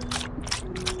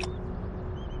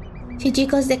 She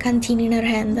jiggles the canteen in her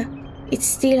hand. It's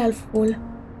still half full.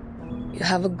 You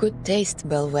have a good taste,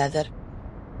 Bellwether.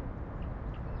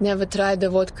 Never tried the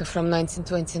vodka from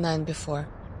 1929 before.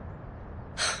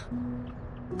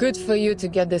 Good for you to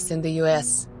get this in the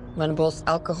US, when both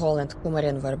alcohol and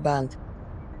coumarin were banned.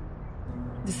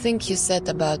 The thing you said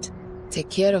about take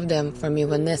care of them for me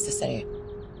when necessary,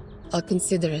 I'll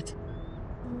consider it.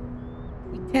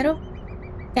 Take care of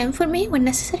them for me when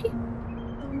necessary?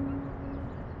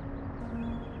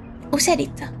 Who said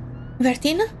it?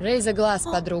 Vertin? Raise a glass,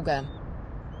 Padruga.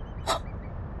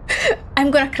 I'm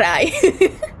gonna cry.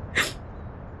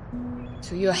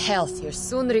 To your health, your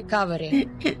soon recovery.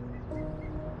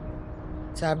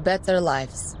 To our better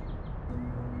lives.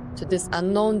 To this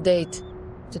unknown date.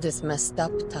 To this messed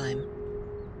up time.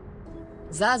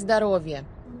 Za zdarovye.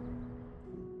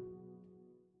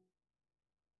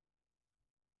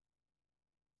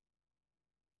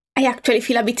 I actually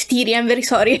feel a bit teary, I'm very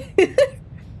sorry.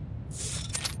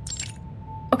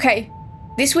 Okay,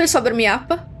 this will sober me up.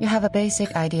 You have a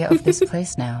basic idea of this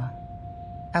place now.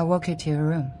 I'll walk you to your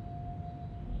room.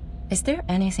 Is there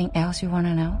anything else you want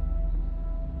to know?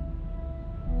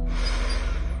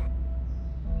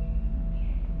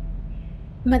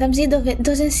 Madame Z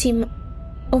doesn't seem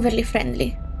overly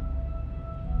friendly.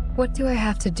 What do I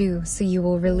have to do so you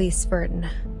will release VERTIN?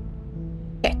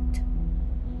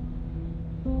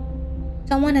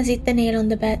 Someone has hit the nail on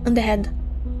the head.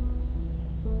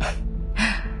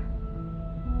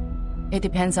 It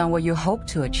depends on what you hope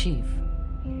to achieve.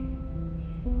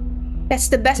 That's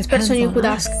the best person you could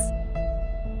ask.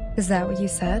 Is that what you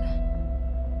said?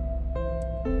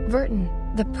 VERTIN,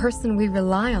 the person we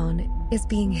rely on, is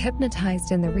being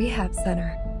hypnotized in the rehab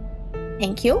center.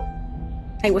 Thank you.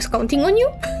 I was counting on you.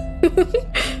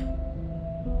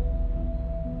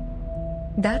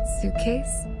 That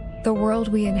suitcase, the world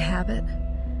we inhabit,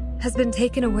 has been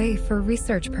taken away for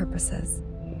research purposes.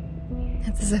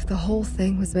 It's as if the whole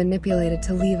thing was manipulated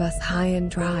to leave us high and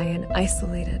dry and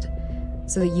isolated,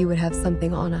 so that you would have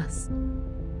something on us.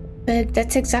 But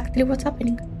that's exactly what's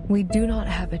happening. We do not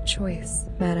have a choice,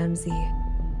 Madame Z.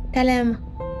 Tell him.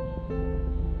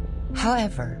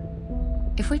 However,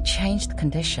 if we change the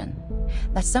condition,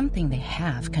 that something they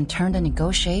have can turn the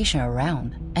negotiation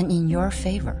around and in your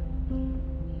favor.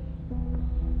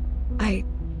 I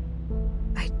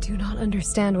do not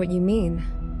understand what you mean.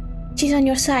 She's on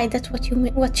your side, that's what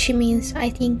she means, I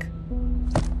think.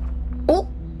 Oh,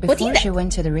 before she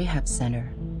went to the rehab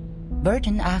center,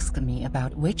 VERTIN asked me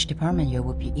about which department you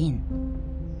would be in.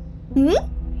 Hmm?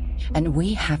 And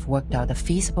we have worked out a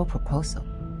feasible proposal.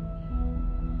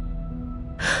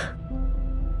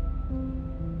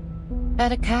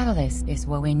 That a catalyst is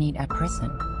what we need at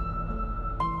present.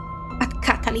 A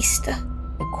catalyst?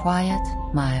 The quiet,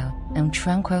 mild, and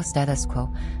tranquil status quo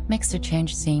makes the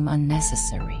change seem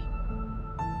unnecessary.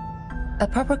 A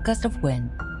proper gust of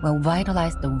wind will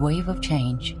vitalize the wave of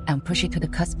change and push it to the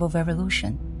cusp of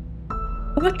revolution.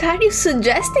 What are you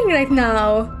suggesting right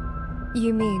now?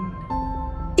 You mean...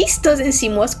 This doesn't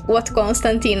seem what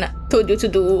Constantine told you to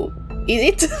do, is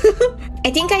it?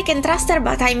 I think I can trust her,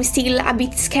 but I'm still a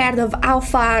bit scared of how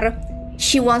far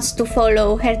she wants to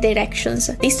follow her directions.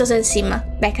 This doesn't seem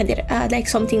like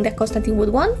something that Constantine would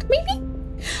want, maybe?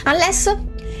 Unless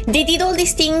they did all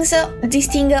these things, this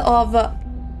thing of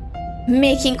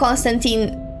making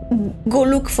Constantine go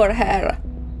look for her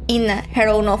in her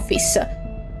own office.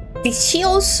 Did she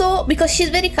also, because she's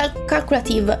very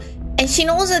calculative, and she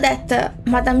knows that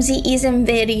Madame Z isn't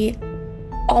very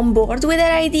on board with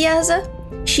her ideas.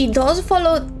 She does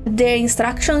follow their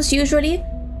instructions usually,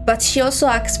 but she also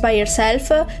acts by herself,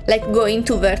 like going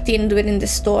to VERTIN during the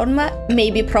storm,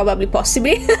 maybe, probably,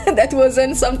 possibly. That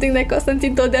wasn't something that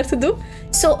Constantine told her to do.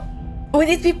 So, would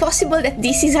it be possible that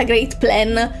this is a great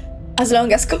plan, as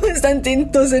long as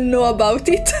Constantine doesn't know about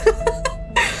it?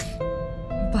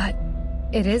 But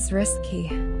it is risky.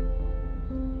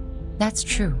 That's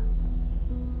true.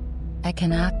 I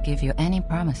cannot give you any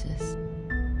promises.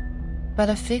 But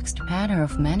a fixed pattern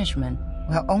of management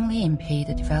will only impede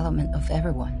the development of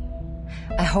everyone.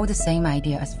 I hold the same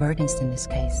idea as VERTIN's in this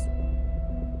case.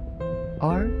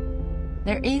 Or,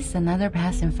 there is another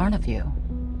path in front of you.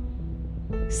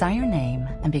 Sign your name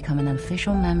and become an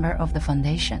official member of the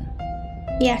Foundation.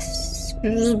 Yes.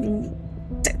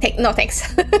 No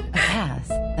thanks. A path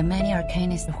that many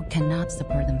arcanists who cannot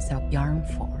support themselves yearn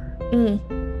for.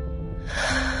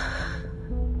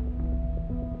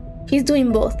 She's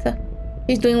doing both.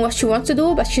 She's doing what she wants to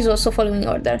do, but she's also following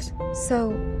orders.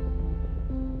 So,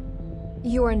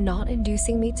 you are not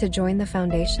inducing me to join the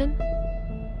Foundation?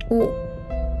 Ooh,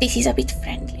 this is a bit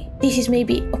friendly. This is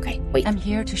maybe... Okay, wait. I'm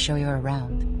here to show you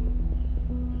around.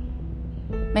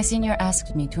 My senior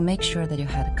asked me to make sure that you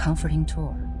had a comforting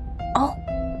tour. Oh.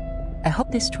 I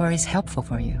hope this tour is helpful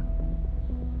for you.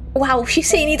 Wow, she's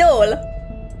saying it all.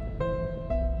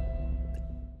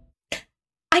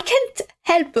 I can't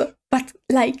help but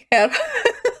like her.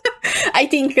 I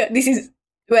think this is,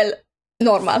 well,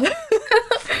 normal.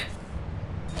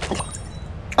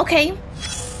 Okay.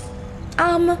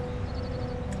 I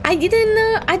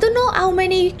don't know how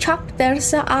many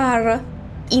chapters are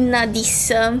in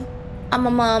this, oh,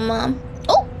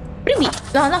 freebie.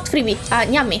 No, not freebie,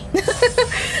 Nyami.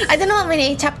 I don't know how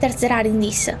many chapters there are in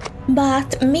this,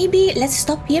 but maybe let's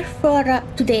stop here for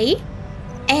today,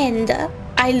 and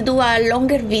I'll do a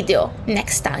longer video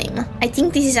next time. I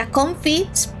think this is a comfy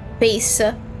space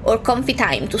or comfy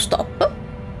time to stop,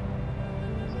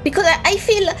 because I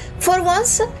feel for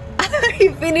once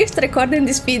I finished recording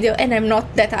this video and I'm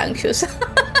not that anxious.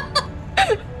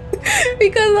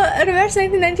 Because Reverse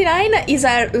 1999 is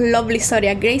a lovely story,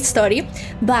 a great story,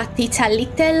 but it's a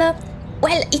little,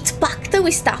 well, it's packed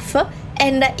with stuff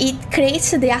and it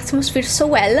creates the atmosphere so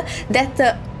well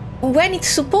that when it's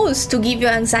supposed to give you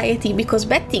anxiety because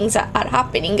bad things are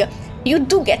happening, you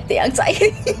do get the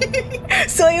anxiety.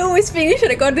 So I always finish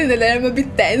recording and I'm a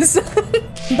bit tense.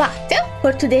 But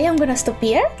for today I'm gonna stop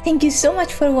here. Thank you so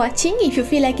much for watching. If you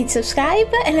feel like it,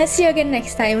 subscribe, and I'll see you again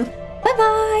next time. Bye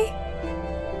bye!